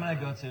 parents are. I'm gonna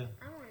going. go too.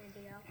 I wanted to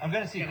go. I'm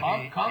gonna see It's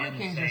gonna be Comic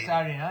Kings are insane.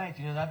 Saturday night.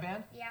 Do you know that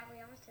band? Yeah,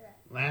 we almost did that.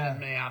 Landon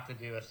may have to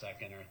do a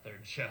second or third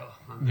show.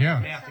 Yeah.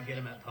 May have to get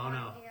him at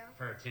Pono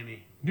for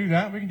Timmy. Do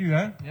that. We can do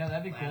that. Yeah,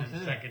 that'd be cool Landon's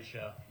too. second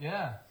show.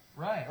 Yeah,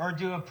 right. Or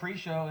do a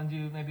pre-show and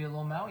do maybe a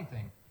little Maui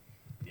thing.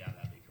 Yeah,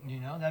 that'd be cool. You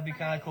know, that'd be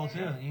kind of cool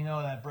too. You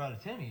know that brother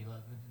Timmy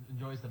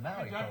enjoys the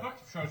Maui. I folk.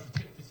 booked shows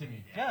to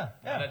Timmy. Yeah,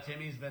 yeah. But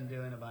Timmy's been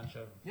doing a bunch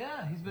of.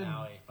 Yeah, he's been.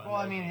 Maui Well,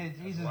 I mean, fundraising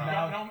he's as as well.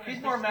 Maui. No, He's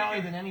it's more just Maui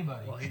speaking- than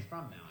anybody. Well, he's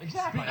from Maui.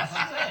 Exactly. That's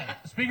what I'm saying.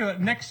 Speaking of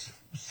that, next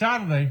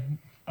Saturday,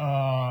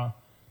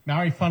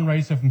 Maui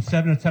fundraiser from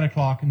 7 to 10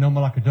 o'clock. No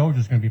Malacca Dojo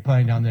is going to be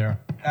playing down there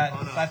At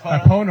at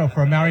Pono. Pono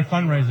for a Maui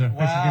fundraiser.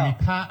 This is Wow. going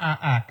to be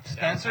act.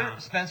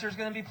 Spencer's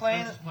going to be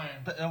playing. Spencer's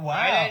playing. Wow.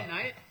 Friday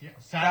night? Yeah,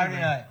 Saturday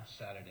night.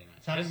 Saturday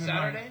night. Saturday This night.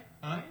 Saturday?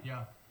 Huh?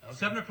 Yeah. Okay.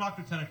 7 o'clock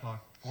to 10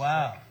 o'clock.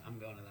 Wow. I'm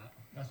going to that.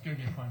 That's going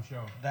to be a fun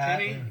show. That.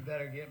 Timmy, you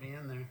better get me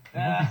in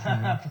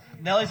there.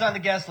 Nelly's on the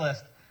guest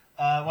list.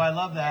 Well, I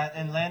love that.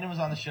 And Landon was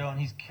on the show, and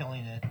he's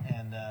killing it.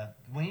 And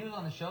when he was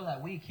on the show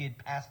that week, he had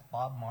passed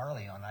Bob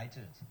Marley on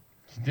iTunes.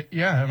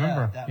 Yeah, I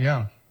remember. that Yeah.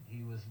 week.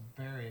 He was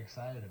very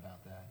excited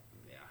about that.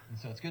 Yeah. And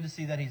so it's good to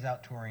see that he's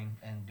out touring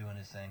and doing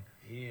his thing.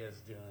 He is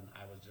doing,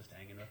 I was just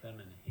hanging with him,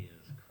 and he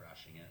is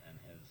crushing it, and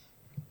his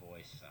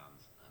voice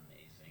sounds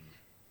amazing.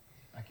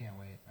 I can't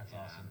wait. That's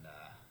awesome. And,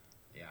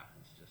 yeah,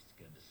 it's just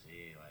good to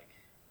see, like,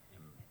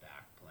 him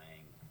back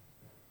playing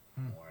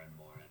more and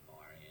more and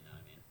more, you know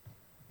what I mean?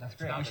 That's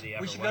It's great. not We that he should,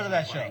 ever we should go to wasn't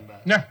that show. playing,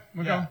 but Yeah,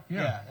 we'll Yeah, go.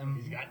 Yeah. and-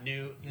 He's got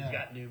new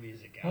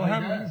music out. Well, he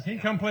have him, does. he can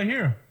come play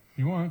here if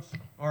he wants.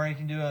 Or you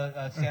can do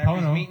a Santa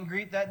Cruz Pono. meet and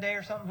greet that day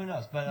or something. Who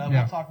knows? But Yeah.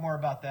 we'll talk more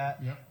about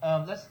that.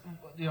 Yep. Let's,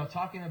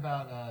 talking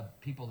about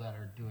people that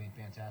are doing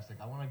fantastic.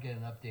 I want to get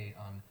an update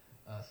on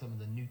some of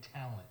the new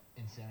talent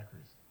in Santa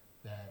Cruz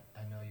that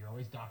I know you're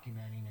always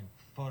documenting and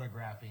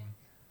photographing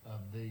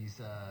of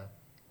these.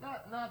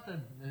 Not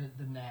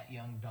the Nat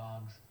Young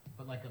dogs,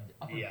 but like of the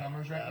up and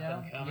comers right now.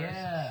 Up-and-comers.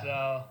 Yeah.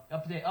 So,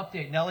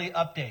 Update. Nelly,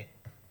 update.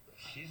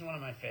 she's one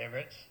of my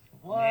favorites.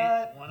 What?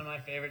 Nate, one of my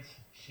favorites.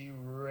 She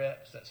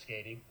rips at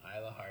skating.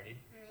 Isla Hardy.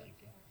 Thank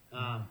you.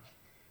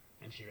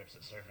 And she rips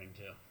at surfing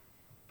too.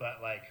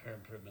 But like her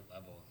improvement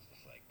level is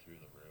just like through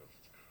the roof.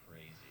 It's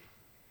crazy.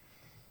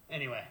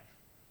 Anyway,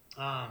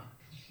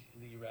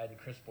 you ride the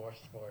Chris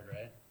Borst board,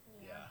 right?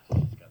 Yeah.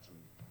 She's got some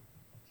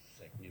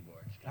sick new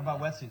boards. How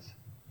about wetsuits?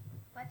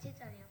 What's it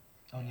on you?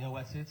 Oh, Neil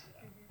wetsuits.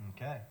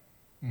 Okay.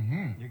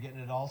 Mm-hmm. You're getting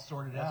it all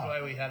sorted That's out.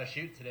 why we had a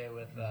shoot today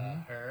with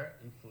her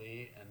and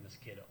Flea and this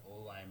kid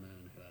Olai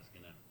Moon, who I was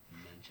gonna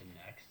mention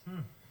next.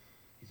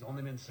 He's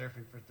only been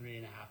surfing for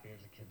 3.5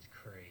 years. The kid's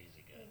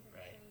crazy good,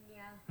 right?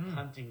 Yeah.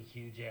 Hunting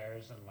huge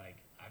airs, and like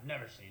I've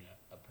never seen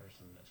a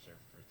person that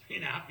surfed for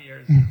 3.5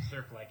 years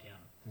surf like him.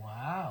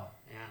 Wow.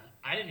 And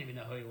I didn't even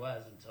know who he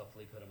was until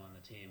Flea put him on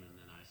the team, and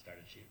then I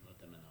started shooting with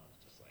him, and I was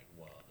just like,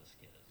 "Whoa, this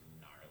kid is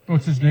gnarly."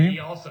 What's his And name? He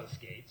also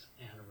skates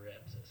and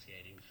rips at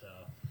skating, so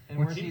And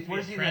What's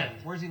where's he friend?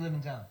 live? Where's he live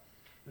in town?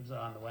 lives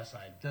on the west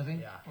side. Does he?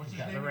 Yeah. What's He's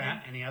his got name the ramp,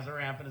 again? and he has a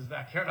ramp in his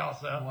backyard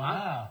also.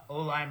 Wow.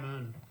 Olai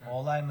Moon.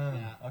 All I moon.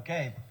 Yeah.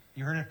 Okay,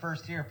 you heard it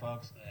first here,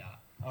 folks.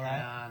 Yeah. All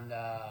right. And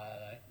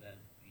then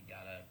you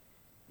got a,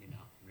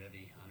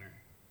 Ribby Hunter.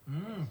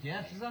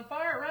 Yeah, she's on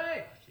fire,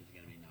 right? She's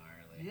gonna be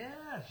gnarly.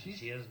 Yeah, She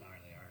is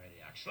gnarly already,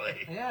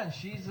 actually. Yeah,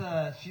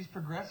 and she's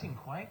progressing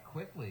quite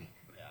quickly.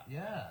 Yeah.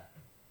 Yeah,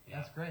 Yeah.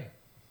 that's great.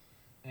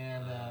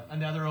 And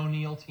another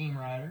O'Neill team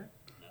rider,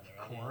 Another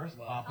of O'Neill. course,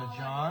 Well, Papa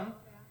John.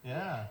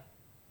 Yeah,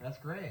 that's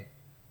great.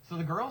 So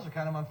the girls are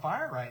kind of on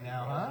fire right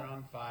now, girls huh? are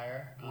on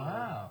fire.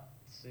 Wow.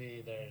 Let's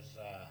see, there's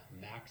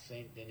Max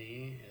Saint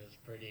Denis is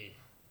pretty.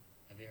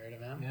 Have you heard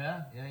of him?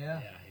 Yeah. Yeah,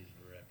 he's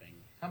ripping.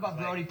 How about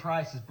He's Brody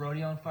Price? Is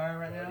Brody on fire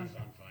right now? Brody's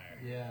on fire.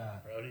 Yeah.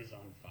 Brody's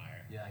on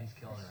fire. Yeah, he's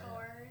killing it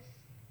right Stores.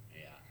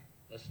 Yeah.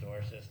 The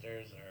Store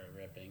sisters are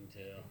ripping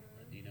too.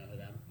 Do you know who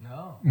them?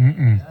 now. No.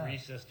 Mm-mm. Yeah. 3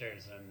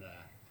 sisters, and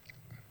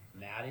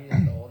Maddie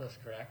is the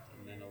oldest, correct?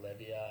 And then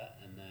Olivia,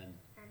 and then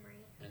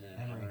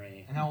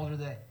Emery. And how old are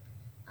they?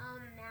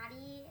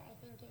 Maddie, I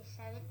think, is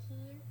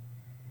 17.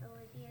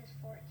 Olivia is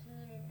 14,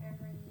 and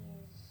Emily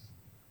is,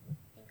 I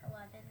think,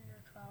 11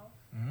 or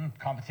 12.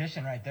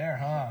 Competition right there,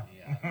 huh?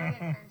 Yeah. We're good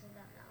friends with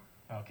them,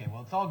 though. Okay,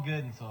 well, it's all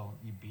good until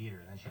you beat her,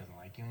 then she doesn't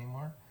like you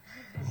anymore.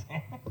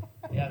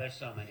 Yeah, there's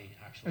so many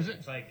actually. Is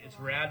it- It's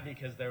rad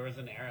because there was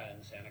an era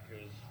in Santa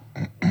Cruz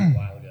a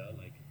while ago,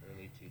 like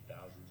early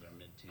 2000s or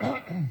mid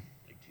 2000s,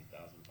 like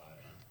 2005,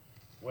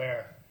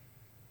 where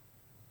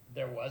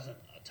there wasn't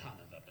a ton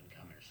of up and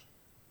comers.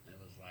 It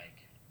was like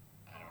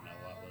I don't know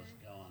what was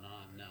going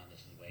on. No, this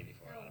is way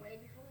before. Oh, Autumn. way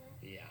before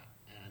that? Yeah,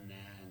 and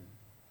then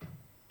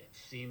it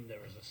seemed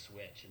there was a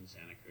switch in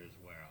Santa Cruz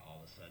where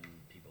all of a sudden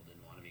people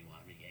didn't want to be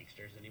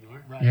gangsters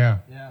anymore. Right. Yeah.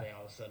 Yeah. They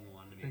all of a sudden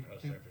wanted to be pro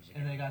surfers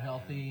again. And they got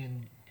healthy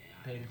and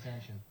And- paid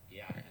attention.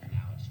 Yeah, and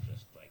now it's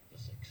just like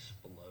this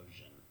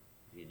explosion,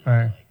 you know,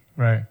 Right. like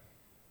Right.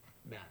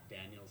 Matt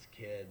Daniels'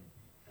 kid,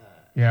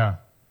 Yeah.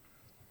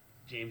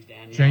 James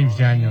Daniels. James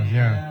Daniels,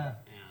 yeah.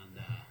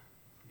 And,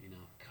 you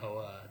know,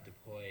 Koa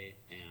DePoit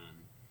and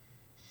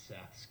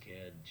Seth's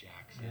kid,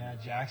 Jackson. Yeah,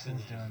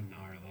 Jackson's Is doing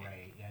gnarly.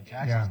 great. Yeah,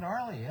 Jackson's Yeah.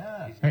 gnarly,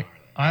 yeah. He's Hey, gnarly.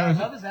 I Isla,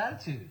 love his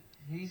attitude.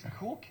 He's a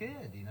cool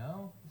kid, you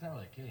know? He's not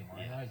really a kid anymore.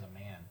 Yeah. Now he's a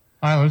man.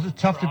 Isla, is it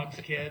tough Frog's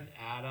to? kid,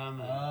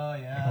 Adam. And Oh,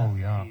 yeah. Oh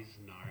yeah. He's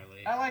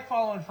gnarly. I like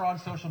following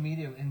Frog's social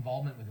media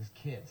involvement with his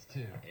kids,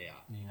 too. Yeah.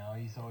 You know,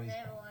 he's always... They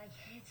have a lot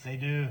of kids. They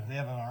do. They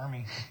have an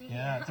army.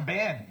 Yeah, it's a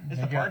band. It's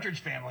the They got- Partridge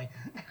Family.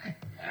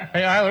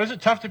 Hey Isla, is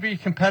it tough to be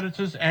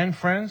competitors and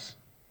friends?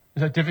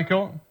 Is that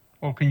difficult,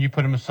 or can you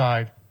put them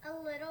aside? A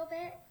little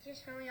bit,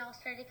 just when we all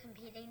started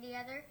competing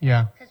together.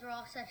 Yeah. Because we're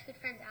all such good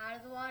friends out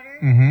of the water.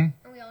 Mm-hmm.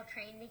 And we all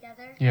train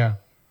together. Yeah.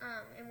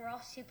 And we're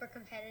all super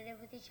competitive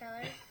with each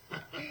other.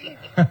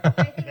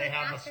 They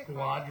have a after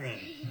squadron.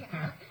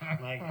 class- yeah.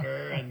 Like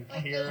her and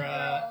Like these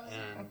Kira girls.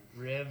 and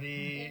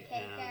Rivy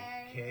And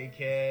and KK. KK.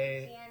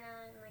 Sienna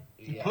and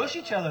like. You push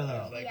each other, though.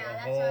 There's like yeah, a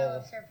that's whole, why I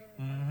love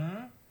surfing.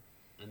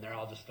 Mm-hmm. and they're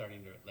all just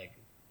starting to like.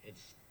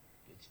 It's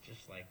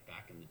just like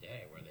back in the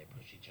day where they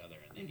push each other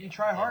and You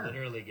try they harder.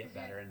 literally get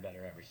better and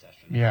better every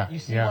session. Yeah. You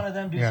see yeah. one of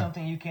them do yeah.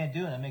 something you can't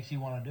do, and it makes you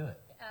want to do it.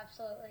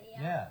 Absolutely,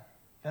 yeah. Yeah.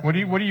 That's What do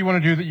you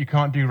want to do that you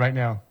can't do right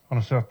now on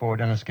a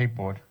surfboard and a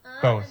skateboard?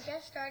 I'm Both.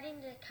 just starting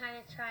to kind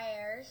of try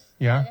airs.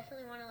 Yeah? I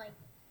definitely want to like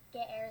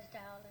get airs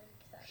dialed in.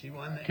 'Cause that's She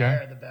won the Okay.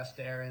 air, the best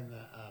air in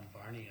the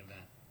Varney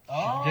event.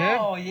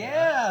 Oh,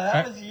 yeah,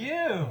 that Uh, was you.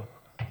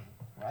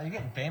 Wow, you're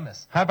getting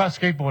famous. How about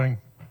skateboarding?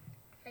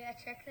 I got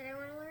a trick that I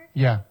want to learn.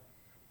 Yeah.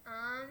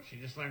 She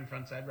just learned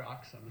frontside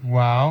rocks.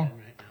 Wow. Right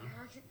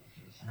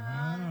now.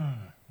 Um,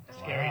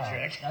 Scary Wow.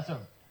 trick. That's a.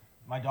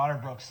 My daughter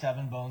broke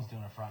 7 bones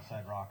doing a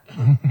frontside rock.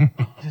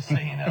 Just so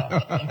you know.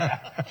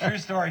 True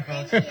story,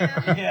 folks. Thank you.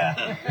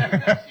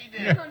 Yeah. She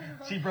did. Oh,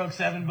 no. She broke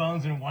 7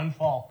 bones in one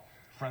fall.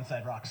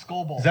 Frontside rock.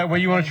 Skull bowl. Is that what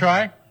you want to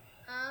try?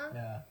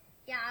 Yeah.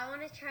 Yeah, I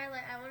want to try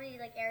like I want to do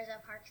like airs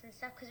at parks and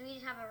stuff because we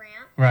just have a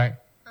ramp. Right.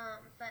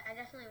 But I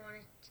definitely want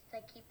to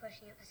like keep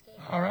pushing up the skate.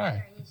 All right.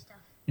 Try new stuff.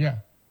 Yeah.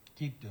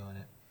 Keep doing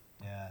it.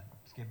 Yeah.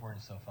 Skateboarding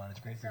is so fun. It's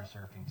great for your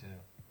surfing, too.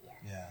 Yes.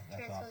 Yeah,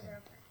 that's Transfers awesome. are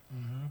open.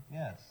 Mm-hmm.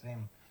 Yeah, it's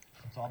same.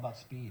 It's all about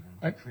speed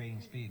I- and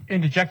creating speed.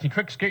 Interjecting,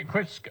 quick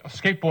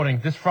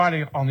skateboarding this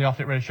Friday on the Off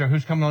It Radio Show.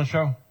 Who's coming on the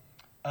show?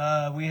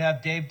 We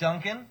have Dave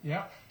Duncan.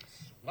 Yeah.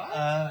 What?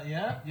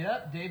 Yeah.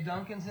 Dave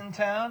Duncan's in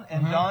town,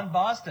 and Don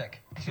Bostic.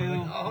 Two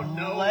Oh,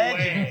 no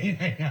legends.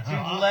 way.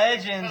 Two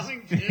legends.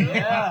 Coming too?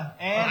 Yeah,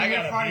 and I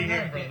gotta be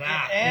here for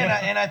that.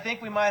 And I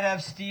think we might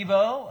have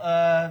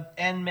Steve-O,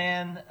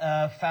 N-Man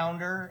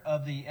founder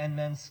of the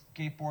N-Man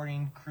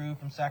skateboarding crew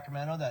from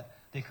Sacramento. That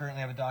they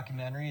currently have a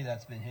documentary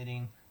that's been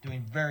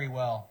doing very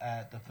well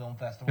at the film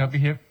festival. They'll be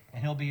here.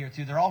 And he'll be here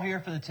too. They're all here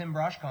for the Tim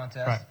Brush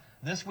contest Right.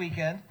 this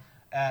weekend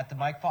at the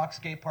Mike Fox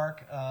Skate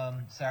Park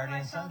Saturday Oh, I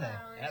and saw Sunday.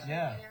 that on Instagram,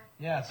 Yeah, yeah.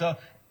 yeah. So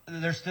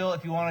there's still,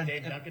 if you want to,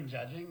 Dave Duncan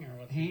judging or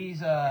what's he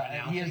is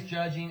announcing?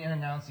 judging and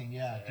announcing.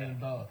 Yeah, So, doing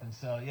both. And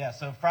so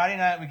so Friday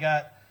night we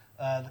got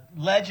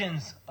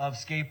legends of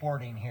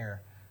skateboarding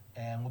here,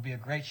 and will be a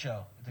great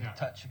show to Yeah.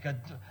 touch.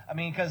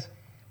 Because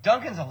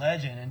Duncan's a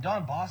legend, and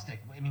Don Bostic,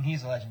 I mean,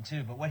 he's a legend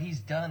too. But what he's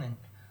done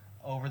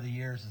over the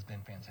years has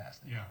been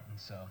fantastic. Yeah. And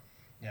so,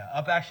 yeah,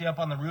 up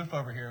on the roof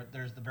over here,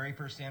 there's the very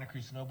first Santa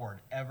Cruz snowboard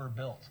ever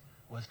built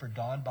was for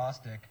Don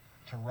Bostic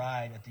to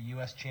ride at the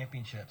U.S.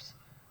 Championships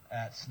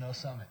at Snow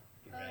Summit.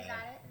 Oh, is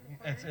that it?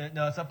 In the corner?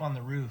 No, it's up on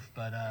the roof,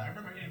 but I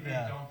remember interviewing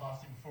yeah. Don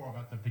Bostic before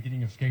about the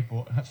beginning of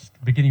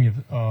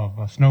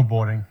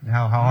snowboarding and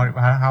how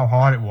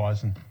hard it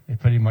was, and it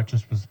pretty much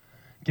just was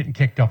getting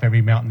kicked off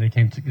every mountain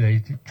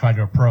they tried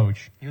to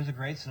approach. He was a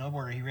great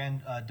snowboarder. He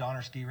ran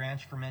Donner Ski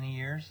Ranch for many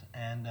years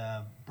and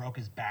broke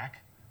his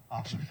back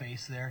off the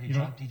face there. He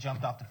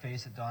jumped off the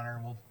face at Donner,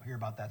 and we'll hear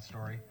about that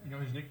story. You know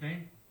his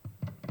nickname?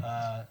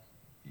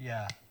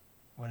 Yeah.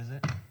 What is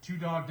it? Two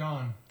Dog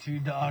Dawn. Two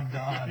Dog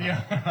Dawn.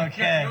 Yeah.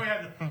 Okay.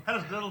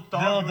 Had his little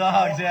dog. Little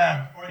dogs,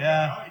 yeah.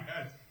 Yeah.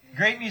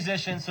 Great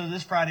musician. So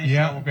this Friday's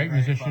show will be great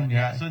very musician, fun.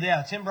 yeah. So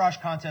yeah, Tim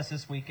Brosh contest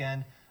this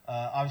weekend.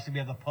 Obviously we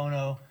have the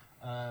Pono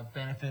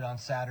benefit on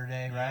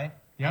Saturday, right?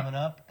 Yep. Coming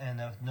up,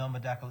 and no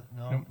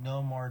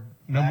more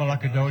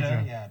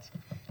Doja. Yeah, it's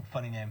a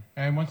funny name.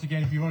 And once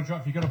again, if you want to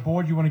drop, if you got a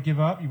board you want to give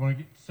up, you want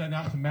to send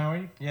out to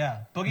Maui.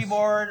 Yeah, boogie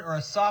board or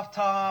a soft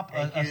top,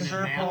 a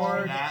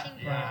surfboard.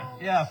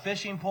 Yeah, a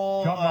fishing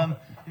pole.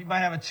 You might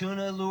have a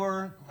tuna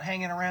lure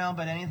hanging around,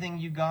 but anything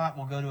you got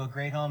will go to a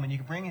great home, and you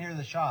can bring it here to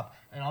the shop,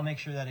 and I'll make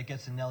sure that it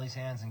gets in Nelly's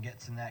hands and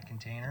gets in that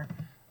container.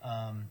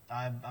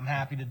 I'm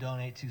happy to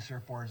donate 2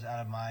 surfboards out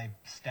of my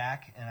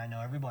stack, and I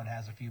know everyone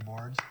has a few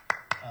boards,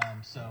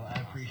 so I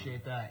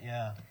appreciate that.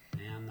 Yeah.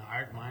 And the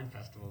Art and Wine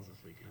Festival's this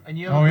weekend. And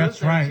you have a booth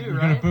that's right. there too, We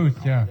right? got a booth,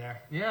 yeah.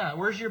 There. Yeah.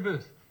 Where's your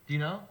booth? Do you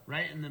know?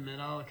 Right in the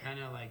middle, kind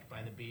of like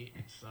by the beach.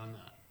 It's on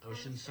the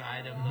ocean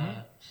side of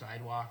the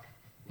sidewalk.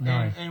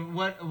 Nice. And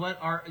what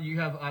are you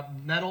have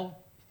metal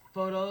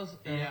photos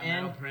and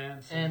metal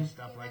prints and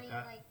stuff And like then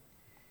that.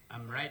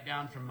 I'm right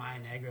down from Maya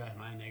Negra.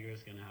 Maya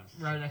Negra's gonna have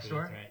some Right next booth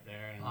door? right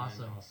there, and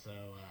Awesome. then also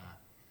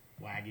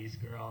Waggy's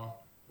girl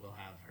will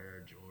have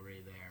her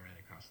jewelry there right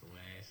across the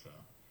way. So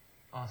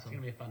it's awesome.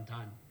 gonna be a fun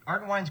time.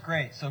 Art and Wine's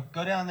great. So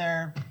go down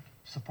there,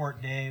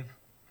 support Dave,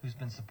 who's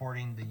been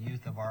supporting the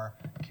youth of our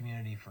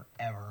community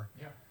forever.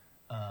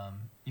 Yeah.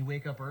 You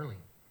wake up early.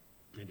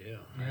 I do.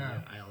 Yeah.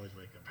 I always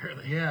wake up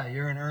early. Yeah,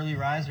 you're an early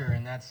riser,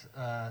 and that's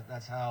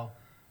how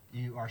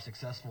you are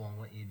successful in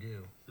what you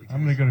do.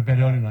 I'm going to go to bed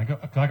early tonight.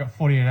 I got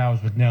 48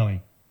 hours with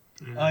Nelly.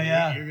 Oh,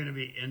 yeah. You're gonna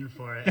be in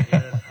for it. Dude.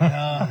 It's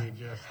gonna be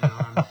just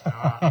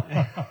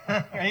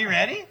nonstop. Are you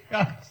ready?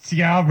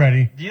 Yeah, I'm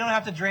ready. You don't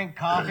have to drink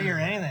coffee or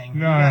anything.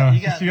 No,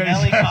 You got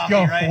Nelly let's coffee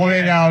go right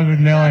 48 here. hours with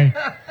Nelly.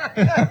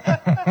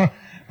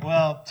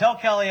 Well, tell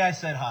Kelly I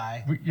said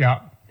hi,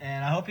 Yeah.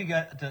 and I hope you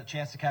got the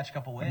chance to catch a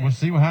couple waves. We'll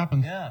see what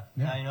happens. Yeah,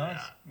 Yeah. I know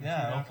it's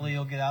what hopefully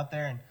you'll get out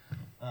there.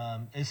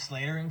 And is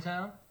Slater in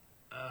town?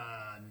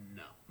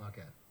 No.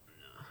 Okay.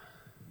 No.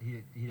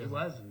 He He doesn't.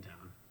 was in town.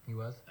 He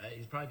was.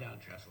 He's probably down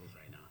at Trestles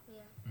right now.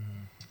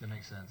 That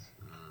makes sense.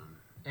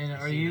 And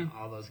are you?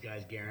 all those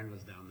guys? Garen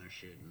was down there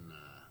shooting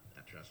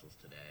at Trestles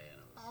today, and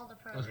it was All the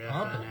pros. That's Griffin.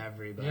 pumping.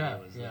 Everybody Yeah,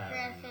 was yeah.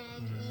 there.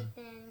 Griffin,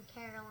 Ethan,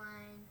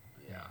 Caroline,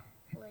 Yeah.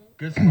 Blake.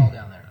 Good swell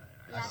down there.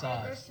 I Yeah,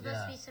 saw there's it. supposed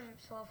Yeah. to be some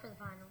swell for the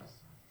finals.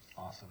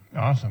 Awesome.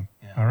 Awesome.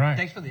 Yeah. All right.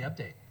 Thanks for the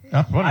update.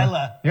 Whatever.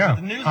 Isla. Yeah.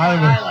 The news Isla.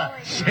 on Isla.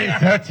 She's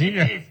 13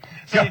 years.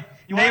 So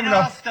you want to Name know how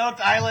enough. stoked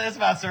Isla is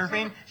about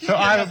surfing? She's So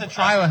giving Isla, us a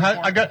trust Isla,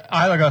 report.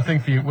 I got a thing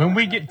for you. When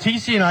we get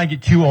TC and I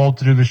get too old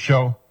to do the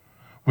show,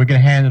 we're gonna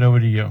hand it over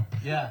to you.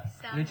 Yeah.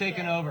 Sounds You're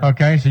taking good. over.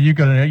 Okay, so you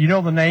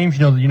know the names,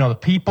 you know the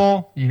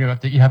people, you have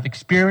the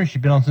experience.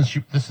 You've been on since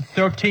this is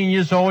 13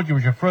 years old. It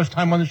was your first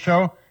time on the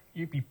show.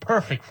 You'd be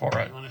perfect for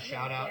it. You want to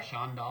shout out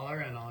Sean Dollar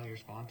and all your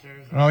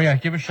sponsors? Oh yeah,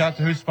 give a shout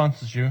to who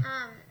sponsors you.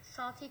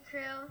 Salty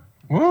Crew,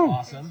 Woo!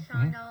 Awesome.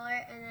 Sean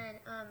Dollar, and then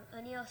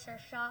O'Neill Surf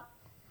Shop,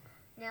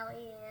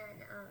 Nelly,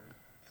 and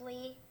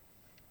Flea,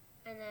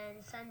 and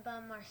then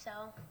Sunbum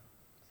Marcel,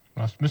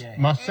 Yeah.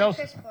 Marcel's.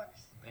 and Chris Force.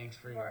 Thanks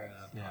for your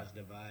Yeah.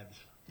 positive vibes.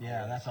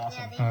 Yeah, that's Yeah, awesome.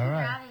 thank you All for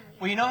right. having me.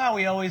 Well, you know how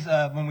we always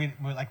when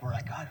we're like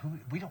God,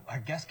 we don't our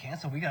guest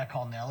canceled. We gotta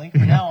call Nelly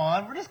from now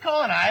on. We're just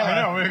calling Isla.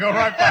 I know, we go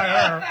right by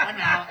her. I'm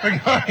out.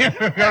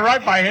 We go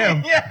right by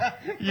him. Yeah.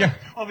 Yeah.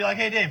 We'll be like,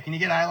 hey Dave, can you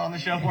get Isla on the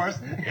show for us?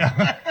 Do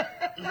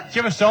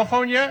you have a cell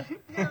phone yet?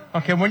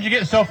 Okay, when you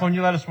get a cell phone,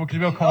 you let us know because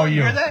we'll call Oh, you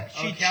you. hear that?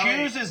 She Kelly.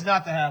 chooses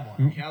not to have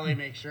one. Kelly,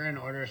 make sure and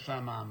order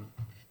some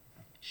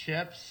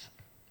chips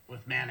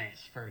with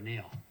mayonnaise for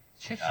Neil.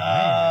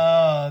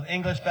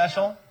 English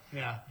special.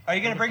 Yeah. Are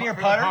you gonna bring your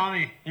For the putter?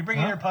 Tommy. You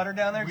bringing your putter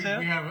down there too?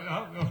 We have.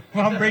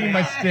 Well, I'm bringing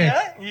my stick.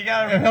 Yeah, you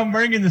gotta. I'm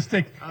bringing the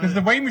stick because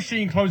the weighing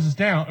machine closes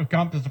down. If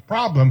there's a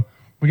problem,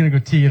 we're gonna go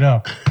tee it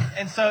up.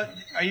 And so,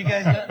 are you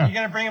guys? You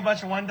gonna bring a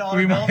bunch of $1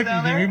 We bills might,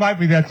 down we there? might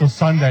be there till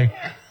Sunday.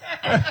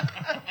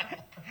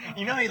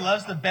 You know he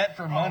loves to bet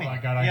for money. my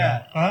God, I yeah.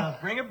 know. Huh?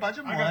 So bring a bunch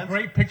of I got ones.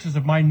 great pictures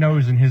of my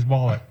nose in his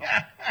wallet.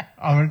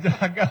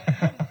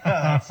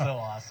 That's so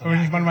awesome. It was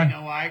just one of You my.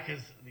 know why?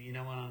 Because you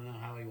know want to know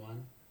how he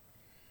won?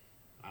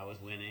 I was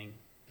winning.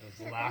 It was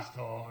the last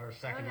hole or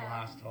second to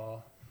last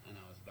hole, and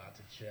I was about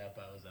to chip.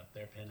 I was up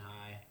there pin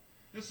high.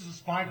 This is a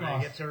spy And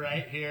I get to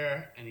right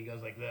here, and he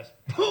goes like this,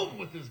 boom,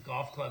 with his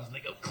golf clubs, and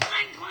they go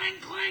clang, clang,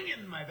 clang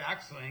in my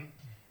backswing,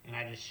 and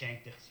I just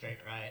shanked it straight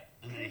right.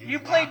 And then he You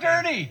was play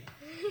laughing. dirty.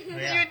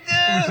 Yeah.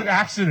 It was an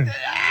accident.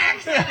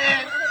 Accident.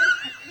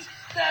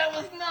 That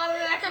was not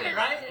an accident,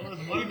 right? It was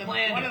You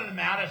planned one it. of the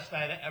maddest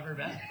I'd ever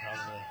been,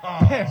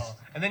 probably. Pissed.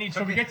 And then you So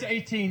took we get to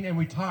 18 and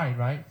we tied,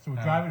 right? So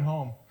we're driving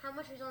home. How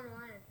much was on the line?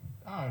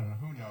 I don't know.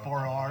 Who knows? 4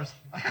 hours.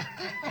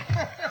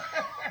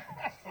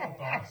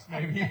 $4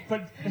 maybe,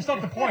 but it's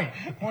not the point.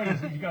 The point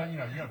is that you got to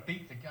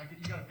beat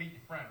your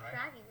friend, right?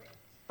 Bragging rights.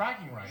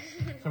 Bragging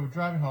rights. So we're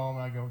driving home,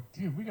 and I go,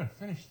 dude, we got to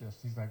finish this.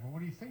 He's like, well,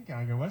 what are you thinking?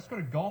 I go, well, let's go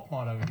to Golf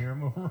Mart over here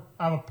and we'll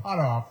have a putt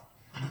off.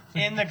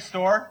 In the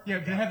store. Yeah,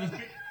 can I have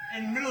this?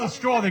 In the middle of the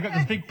store, they got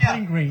this big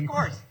putting green. Of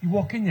course. You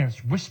walk in there,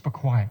 it's whisper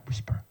quiet,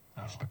 whisper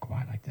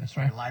quiet like this,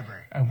 right?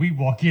 Library. And we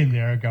walk in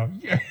there and go,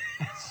 yeah,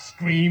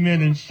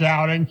 screaming and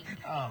shouting.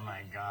 Oh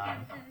my God.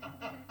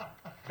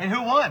 And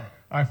who won?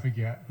 I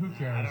forget. Who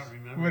cares? I don't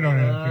remember. We don't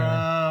even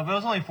care. But it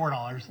was only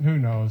 $4. Who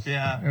knows?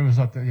 Yeah. It was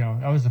up there,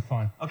 that was the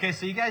fun. Okay,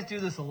 so you guys do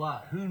this a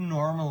lot. Who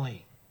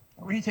normally?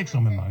 Well, he takes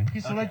all my money.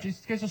 He's a legend.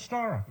 He's a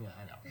star. Yeah,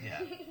 I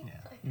know. Yeah.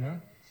 You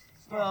know?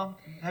 Well,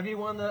 have you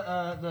won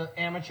the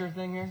amateur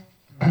thing here?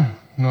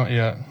 Not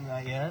yet.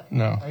 Not yet.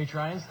 No. Are you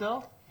trying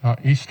still?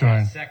 He's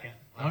trying. Second.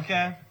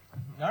 Okay.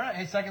 All right.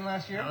 Hey, second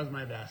last year. That was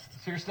my best.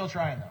 So you're still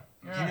trying though.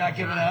 Yeah. You're not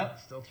giving up.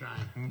 Still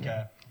trying.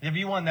 Okay. Have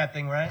you won that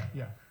thing, right?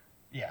 Yeah.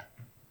 Yeah.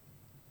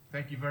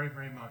 Thank you very,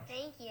 very much.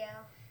 Thank you.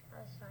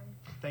 That was fun.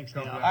 Thanks,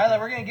 Go Neil. good. Isla,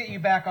 we're gonna get you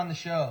back on the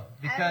show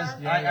because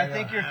love I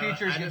think your I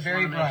future is just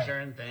very wanna bright. Make sure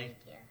and thank Thank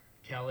you.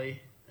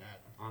 Kelly at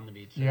On the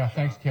Beach. Yeah, Shop.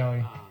 thanks, Kelly.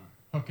 Um,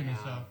 Hooking us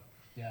up.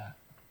 Yeah.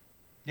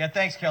 Yeah.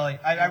 Thanks, Kelly.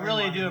 I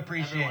really everyone- do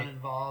appreciate everyone it.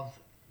 involved.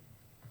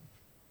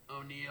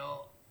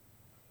 O'Neill,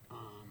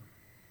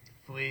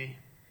 Flea,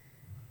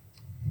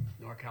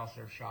 NorCal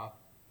Surf Shop,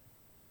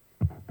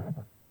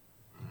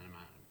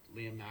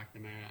 Liam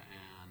McNamara,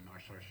 and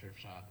North Shore Surf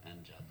Shop,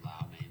 and Judd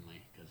Lau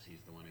mainly because he's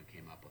the one who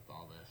came up with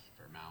all this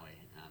for Maui,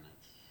 and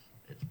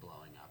it's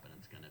blowing up, and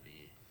it's going to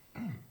be.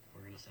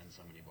 We're going to send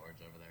so many boards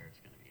over there. It's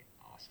going to be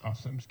awesome.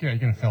 Awesome. It's good.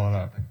 You're going to fill it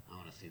up. I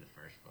want to see the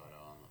first photo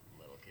on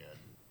the little kid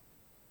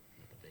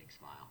with a big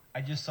smile.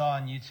 I just saw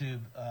on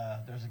YouTube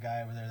there's a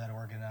guy over there that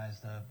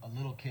organized a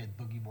little kid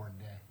boogie board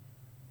day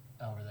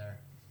over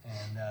there,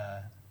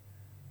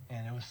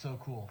 and it was so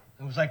cool.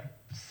 It was like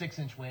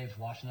 6-inch waves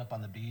washing up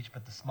on the beach,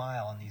 but the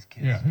smile on these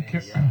kids' Yeah, who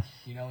face. cares?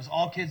 You know, it was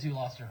all kids who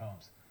lost their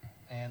homes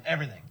and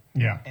everything.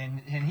 Yeah. And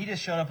he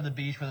just showed up at the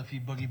beach with a few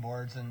boogie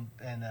boards, and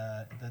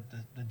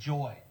the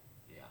joy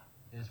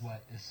Yeah. is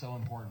what is so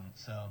important.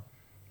 So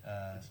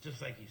It's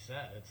just like you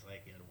said. It's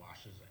like it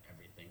washes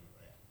everything.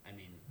 I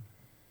mean,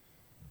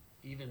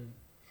 even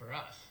for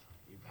us,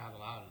 you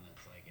paddle out and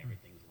it's like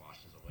everything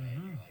washes away.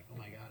 And you're like, oh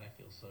my God, I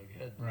feel so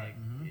good. Right. Like,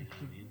 you know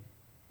what I mean?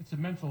 It's a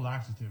mental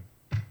laxative.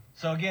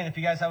 So again, if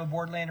you guys have a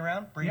board laying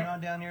around, bring Yep. it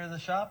on down here to the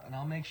shop, and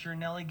I'll make sure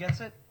Nelly gets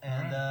it.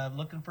 And All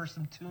looking for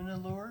some tuna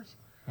lures.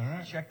 All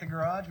right. Check the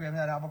garage. We haven't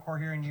had albacore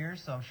here in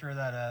years, so I'm sure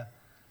that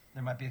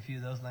there might be a few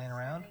of those laying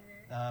around.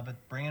 But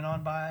bring it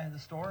on by the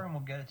store, and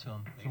we'll get it to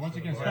them. So once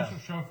again, Yeah. special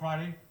show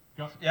Friday.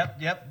 Go.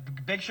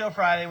 Yep. Big show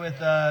Friday with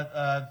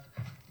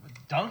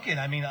Duncan.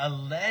 I mean, a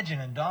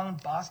legend, and Don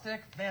Bostic.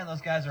 Man,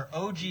 those guys are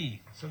OG.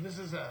 So this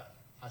is a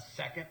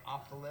second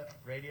off the lip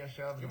radio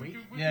show of the week.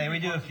 Yeah, we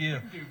do a few.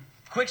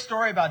 Quick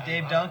story about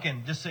Dave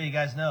Duncan, just so you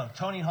guys know.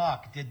 Tony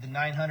Hawk did the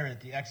 900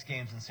 at the X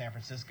Games in San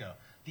Francisco.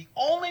 The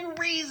only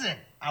reason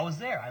I was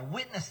there, I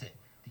witnessed it.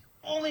 The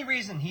only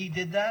reason he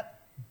did that,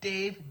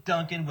 Dave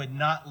Duncan would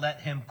not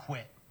let him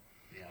quit.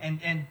 Yeah.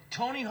 And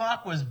Tony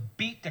Hawk was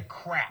beat to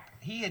crap.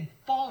 He had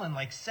fallen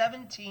like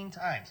 17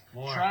 times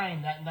More.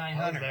 trying that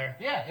 900. I was there.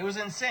 Yeah, it was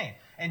insane.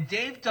 And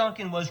Dave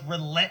Duncan was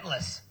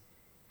relentless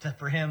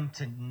for him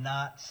to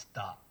not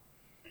stop.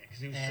 Because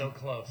he was And so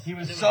close. he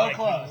was It so like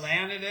close. He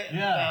landed it and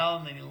Yeah. fell,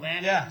 and then he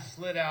landed Yeah. it and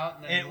slid out,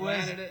 and then It he was-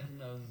 landed it,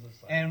 and it was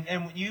just like...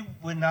 And you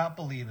would not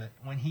believe it.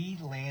 When he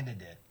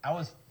landed it, I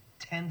was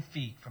 10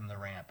 feet from the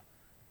ramp.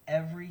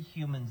 Every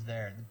human's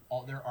there.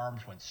 All their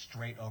arms went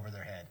straight over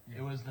their head.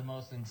 It was the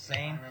most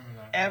insane. I remember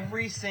that.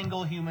 Every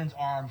single human's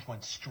arms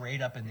went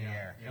straight up in the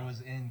air. yeah. It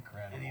was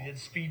incredible. and he did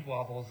speed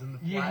wobbles in the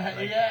Yeah, flat.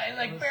 and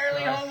it was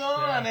barely so hung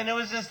on, sick. and it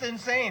was just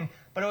insane.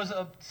 But it was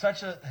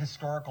such a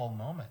historical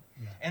moment.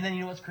 Yeah. And then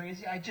you know what's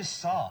crazy? I just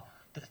saw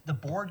the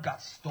board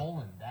got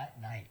stolen that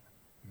night.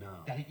 No.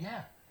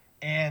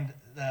 And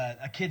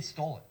a kid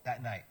stole it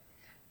that night.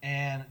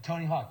 And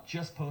Tony Hawk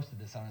just posted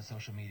this on his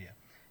social media.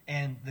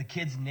 And the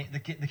kid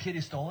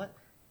who stole it,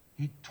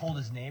 he told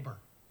his neighbor,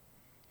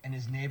 and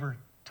his neighbor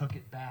took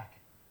it back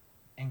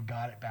and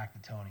got it back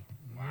to Tony.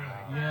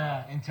 Wow.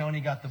 Yeah, and Tony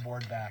got the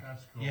board back.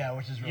 That's cool. Yeah,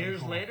 which is really Years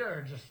cool. later,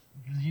 or just...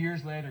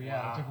 Years later,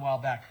 yeah, Wow. it took a while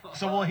back.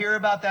 So we'll hear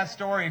about that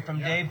story from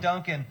Dave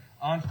Duncan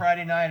on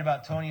Friday night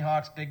about Tony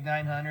Hawk's Big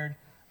 900.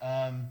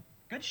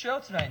 Good show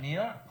tonight,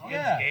 Neil. Good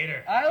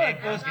skater. Isla, Big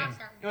it was Duncan.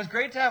 it was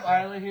great to have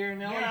Isla here,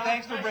 Nelly. Yeah,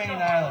 Thanks for nice bringing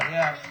show. Isla.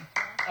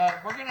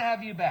 Yeah, we're gonna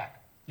have you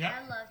back. Yeah.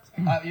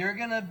 I love to. You're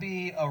gonna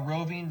be a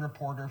roving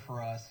reporter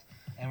for us,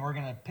 and we're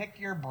gonna pick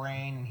your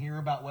brain and hear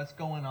about what's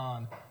going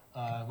on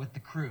with the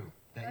crew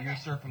that you're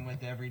Okay. surfing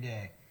with every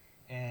day,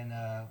 and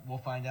we'll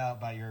find out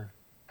about your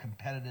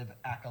competitive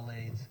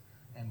accolades,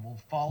 and we'll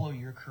follow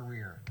your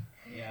career.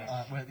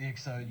 Yes.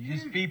 So you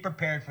just be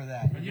prepared for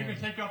that. And you can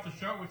take off the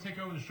show. We'll take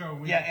over the show.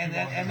 Yeah, and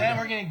then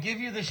we're gonna give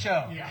you the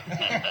show. Yeah.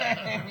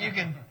 And you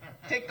can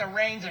take the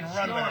reins and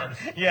run yours.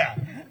 with it. Yeah.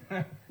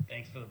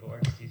 Thanks for the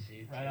boards,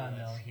 TC. Right on,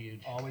 That's Nelly.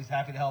 huge. Always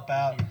happy to help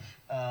out.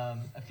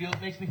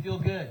 It makes me feel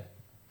good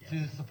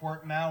to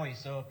support Maui.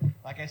 So,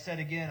 like I said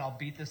again, I'll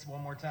beat this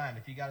one more time.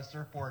 If you got a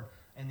surfboard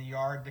in the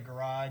yard, the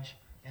garage,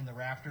 in the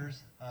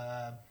rafters,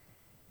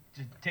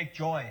 to take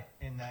joy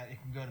in that it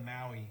can go to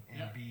Maui and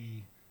Yeah.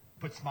 be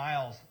put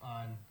smiles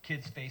on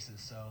kids'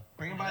 faces. So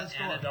bring them by the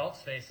store. And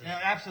adults' faces. Yeah,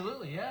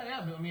 absolutely.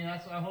 Yeah. But, I mean,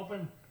 I'm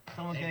hoping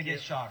someone's going to get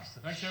shocked.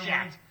 Thanks,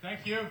 everyone.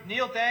 Thank you.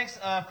 Neil, thanks.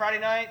 Friday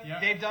night, Yeah.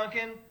 Dave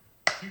Duncan.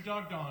 Two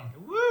Dog Dawn.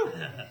 Woo!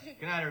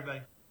 Good night,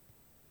 everybody.